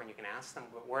of them before and you can ask them,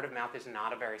 but word of mouth is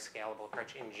not a very scalable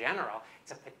approach in general.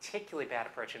 It's a particularly bad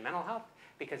approach in mental health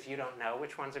because you don't know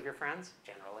which ones of your friends,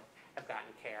 generally, have gotten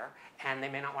care, and they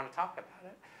may not want to talk about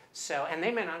it. So, and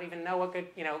they may not even know what good,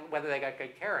 whether they got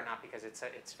good care or not, because it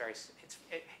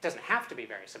doesn't have to be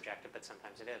very subjective, but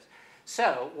sometimes it is.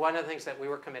 So one of the things that we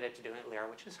were committed to doing at Lyra,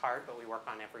 which is hard, but we work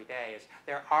on every day, is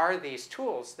there are these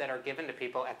tools that are given to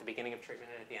people at the beginning of treatment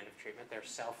and at the end of treatment. They're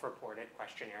self-reported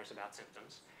questionnaires about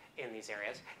symptoms in these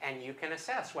areas, and you can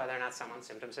assess whether or not someone's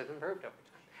symptoms have improved over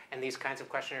time. And these kinds of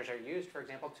questionnaires are used, for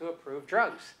example, to approve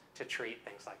drugs to treat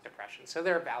things like depression. So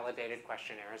they're validated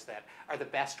questionnaires that are the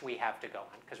best we have to go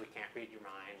on, because we can't read your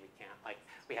mind,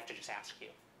 we have to just ask you,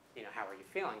 how are you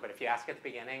feeling? But if you ask at the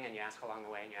beginning and you ask along the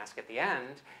way and you ask at the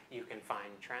end, you can find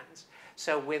trends.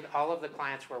 So with all of the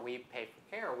clients where we pay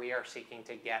for care, we are seeking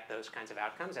to get those kinds of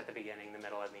outcomes at the beginning, the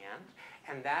middle, and the end.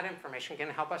 And that information can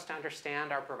help us to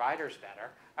understand our providers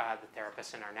better, the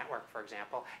therapists in our network, for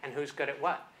example, and who's good at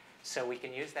what. So we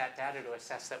can use that data to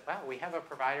assess that, wow, we have a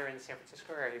provider in the San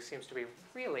Francisco area who seems to be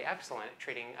really excellent at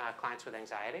treating clients with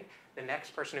anxiety. The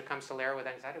next person who comes to Lyra with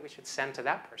anxiety, we should send to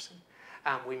that person.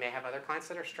 We may have other clients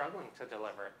that are struggling to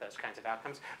deliver those kinds of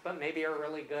outcomes, but maybe are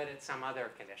really good at some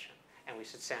other condition. and we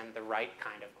should send the right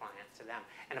kind of client to them.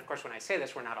 And of course, when I say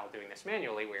this, we're not all doing this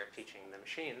manually. We are teaching the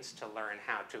machines to learn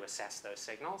how to assess those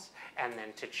signals and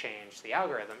then to change the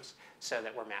algorithms so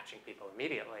that we're matching people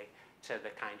immediately to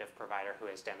the kind of provider who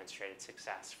has demonstrated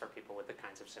success for people with the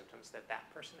kinds of symptoms that that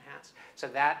person has. So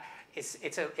that is,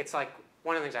 it's like,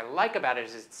 one of the things I like about it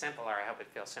is it's simple, or I hope it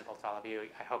feels simple to all of you.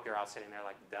 I hope you're all sitting there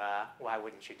like, duh, why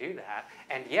wouldn't you do that?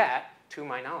 And yet, to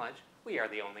my knowledge, we are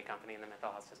the only company in the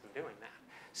mental health system doing that.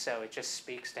 So it just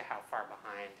speaks to how far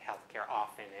behind healthcare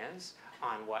often is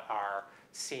on what are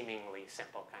seemingly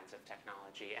simple kinds of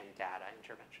technology and data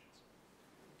interventions.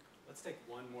 Let's take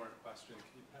one more question.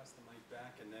 Can you pass the mic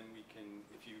back? And then we can,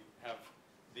 if you have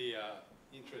the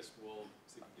interest, we'll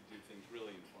see if we can do things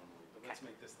really informally. But let's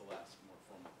make this the last more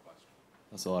formal question.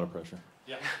 That's a lot of pressure.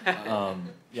 Yeah.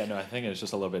 Yeah, no, I think it's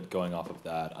just a little bit going off of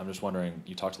that. I'm just wondering,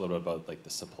 you talked a little bit about like the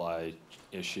supply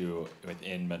issue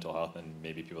within mental health and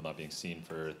maybe people not being seen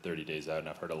for 30 days out. And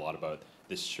I've heard a lot about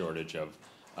this shortage of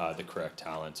the correct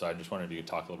talent. So I just wondered if you could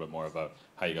talk a little bit more about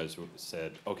how you guys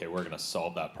said, okay, we're going to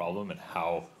solve that problem, and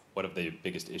what have the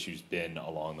biggest issues been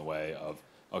along the way of,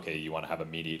 okay, you want to have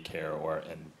immediate care,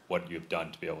 and what you've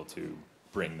done to be able to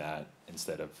bring that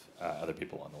instead of other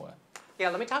people on the way. Yeah,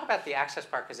 let me talk about the access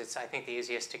part, because it's, I think, the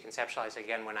easiest to conceptualize.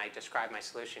 Again, when I describe my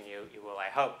solution, you will, I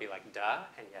hope, be like, duh,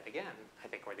 and yet again, I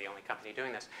think we're the only company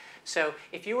doing this. So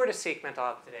if you were to seek mental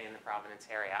health today in the Providence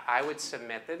area, I would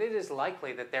submit that it is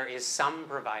likely that there is some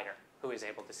provider who is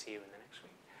able to see you in the next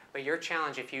week. But your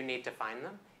challenge, if you need to find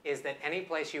them, is that any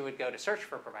place you would go to search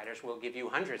for providers will give you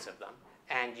hundreds of them,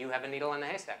 and you have a needle in the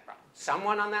haystack problem.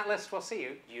 Someone on that list will see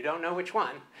you. You don't know which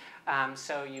one.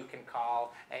 So you can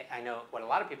call, I know what a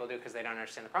lot of people do because they don't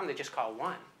understand the problem, they just call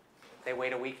one. They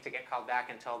wait a week to get called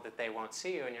back and told that they won't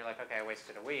see you, and you're like, okay, I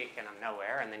wasted a week and I'm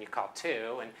nowhere, and then you call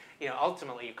two, and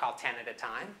ultimately you call 10 at a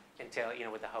time until,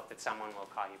 with the hope that someone will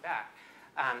call you back.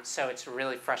 So it's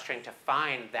really frustrating to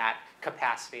find that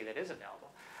capacity that is available.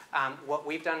 What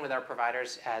we've done with our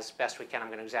providers as best we can, I'm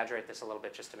going to exaggerate this a little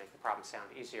bit just to make the problem sound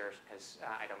easier, because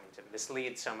I don't mean to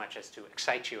mislead so much as to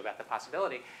excite you about the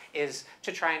possibility, is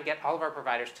to try and get all of our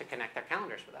providers to connect their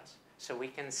calendars with us so we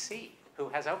can see who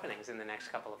has openings in the next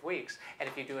couple of weeks. And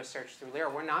if you do a search through Lyra,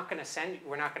 we're not going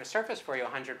to surface for you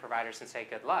 100 providers and say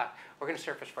good luck. We're going to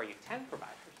surface for you 10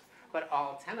 providers. But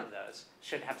all 10 of those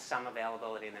should have some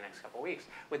availability in the next couple of weeks,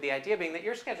 with the idea being that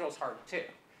your schedule is hard too.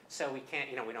 So we can't,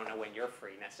 we don't know when you're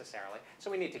free necessarily. So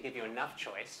we need to give you enough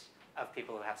choice of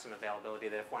people who have some availability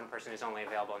that if one person is only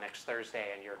available next Thursday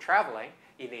and you're traveling,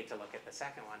 you need to look at the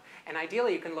second one. And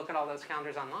ideally, you can look at all those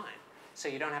calendars online. So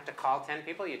you don't have to call 10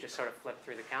 people, you just sort of flip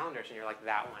through the calendars and you're like,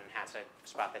 that one has a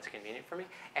spot that's convenient for me.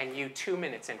 And you, 2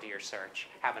 minutes into your search,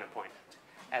 have an appointment,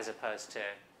 as opposed to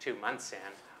 2 months in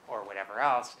or whatever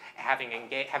else, having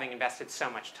invested so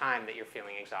much time that you're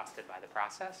feeling exhausted by the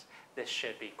process. This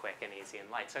should be quick and easy and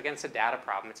light. So again, it's a data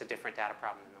problem. It's a different data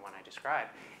problem than the one I described.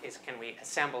 Is can we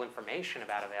assemble information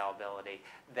about availability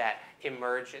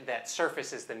that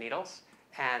surfaces the needles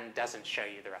and doesn't show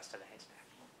you the rest of the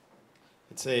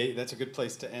haystack? That's a good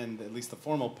place to end, at least the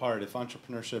formal part. If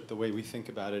entrepreneurship, the way we think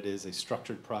about it, is a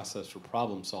structured process for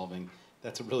problem solving,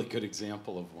 that's a really good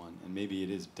example of one. And maybe it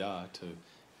is duh to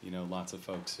lots of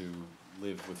folks who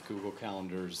live with Google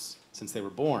Calendars since they were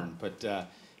born. But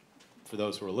for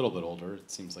those who are a little bit older,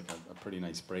 it seems like a pretty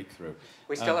nice breakthrough.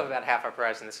 We still have about half our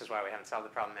price, and this is why we haven't solved the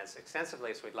problem as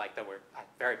extensively as we'd like, though we're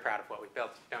very proud of what we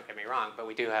built, don't get me wrong, but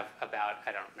we do have about,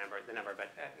 I don't remember the number,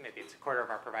 but maybe it's a quarter of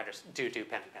our providers do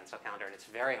pen and pencil calendar, and it's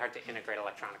very hard to integrate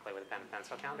electronically with a pen and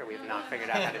pencil calendar. We have not figured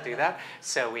out how to do that,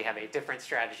 so we have a different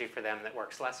strategy for them that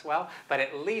works less well, but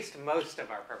at least most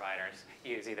of our providers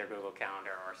use either Google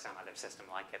Calendar or some other system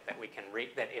like it that we can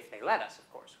read, that if they let us,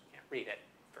 of course, we can't read it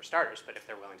for starters, but if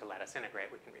they're willing to let us integrate,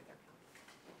 we can read their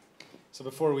calendar. So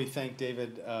before we thank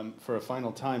David for a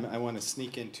final time, I want to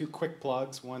sneak in 2 quick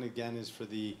plugs. One, again, is for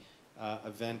the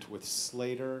event with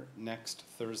Slater next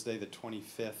Thursday, the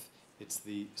 25th. It's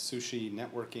the sushi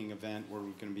networking event where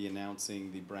we're going to be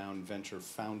announcing the Brown Venture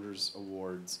Founders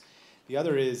Awards. The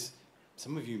other is,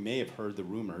 some of you may have heard the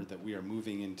rumor that we are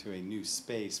moving into a new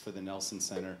space for the Nelson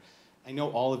Center. I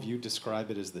know all of you describe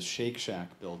it as the Shake Shack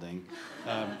building.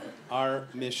 Our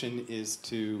mission is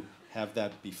to have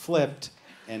that be flipped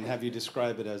and have you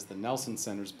describe it as the Nelson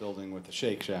Center's building with the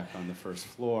Shake Shack on the first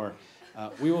floor.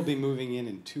 We will be moving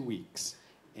in 2 weeks.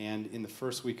 And in the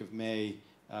first week of May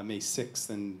 6th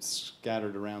and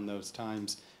scattered around those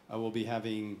times, we'll be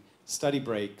having study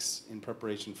breaks in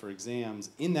preparation for exams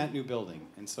in that new building.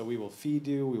 And so we will feed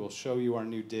you, we will show you our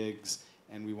new digs,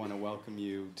 and we want to welcome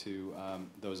you to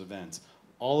those events.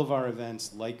 All of our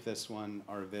events, like this one,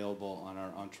 are available on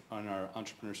our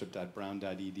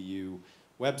entrepreneurship.brown.edu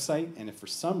website. And if for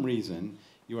some reason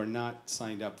you are not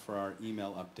signed up for our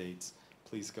email updates,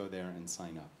 please go there and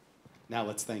sign up. Now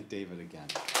let's thank David again.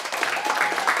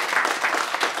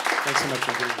 Thanks so much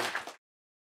for being here.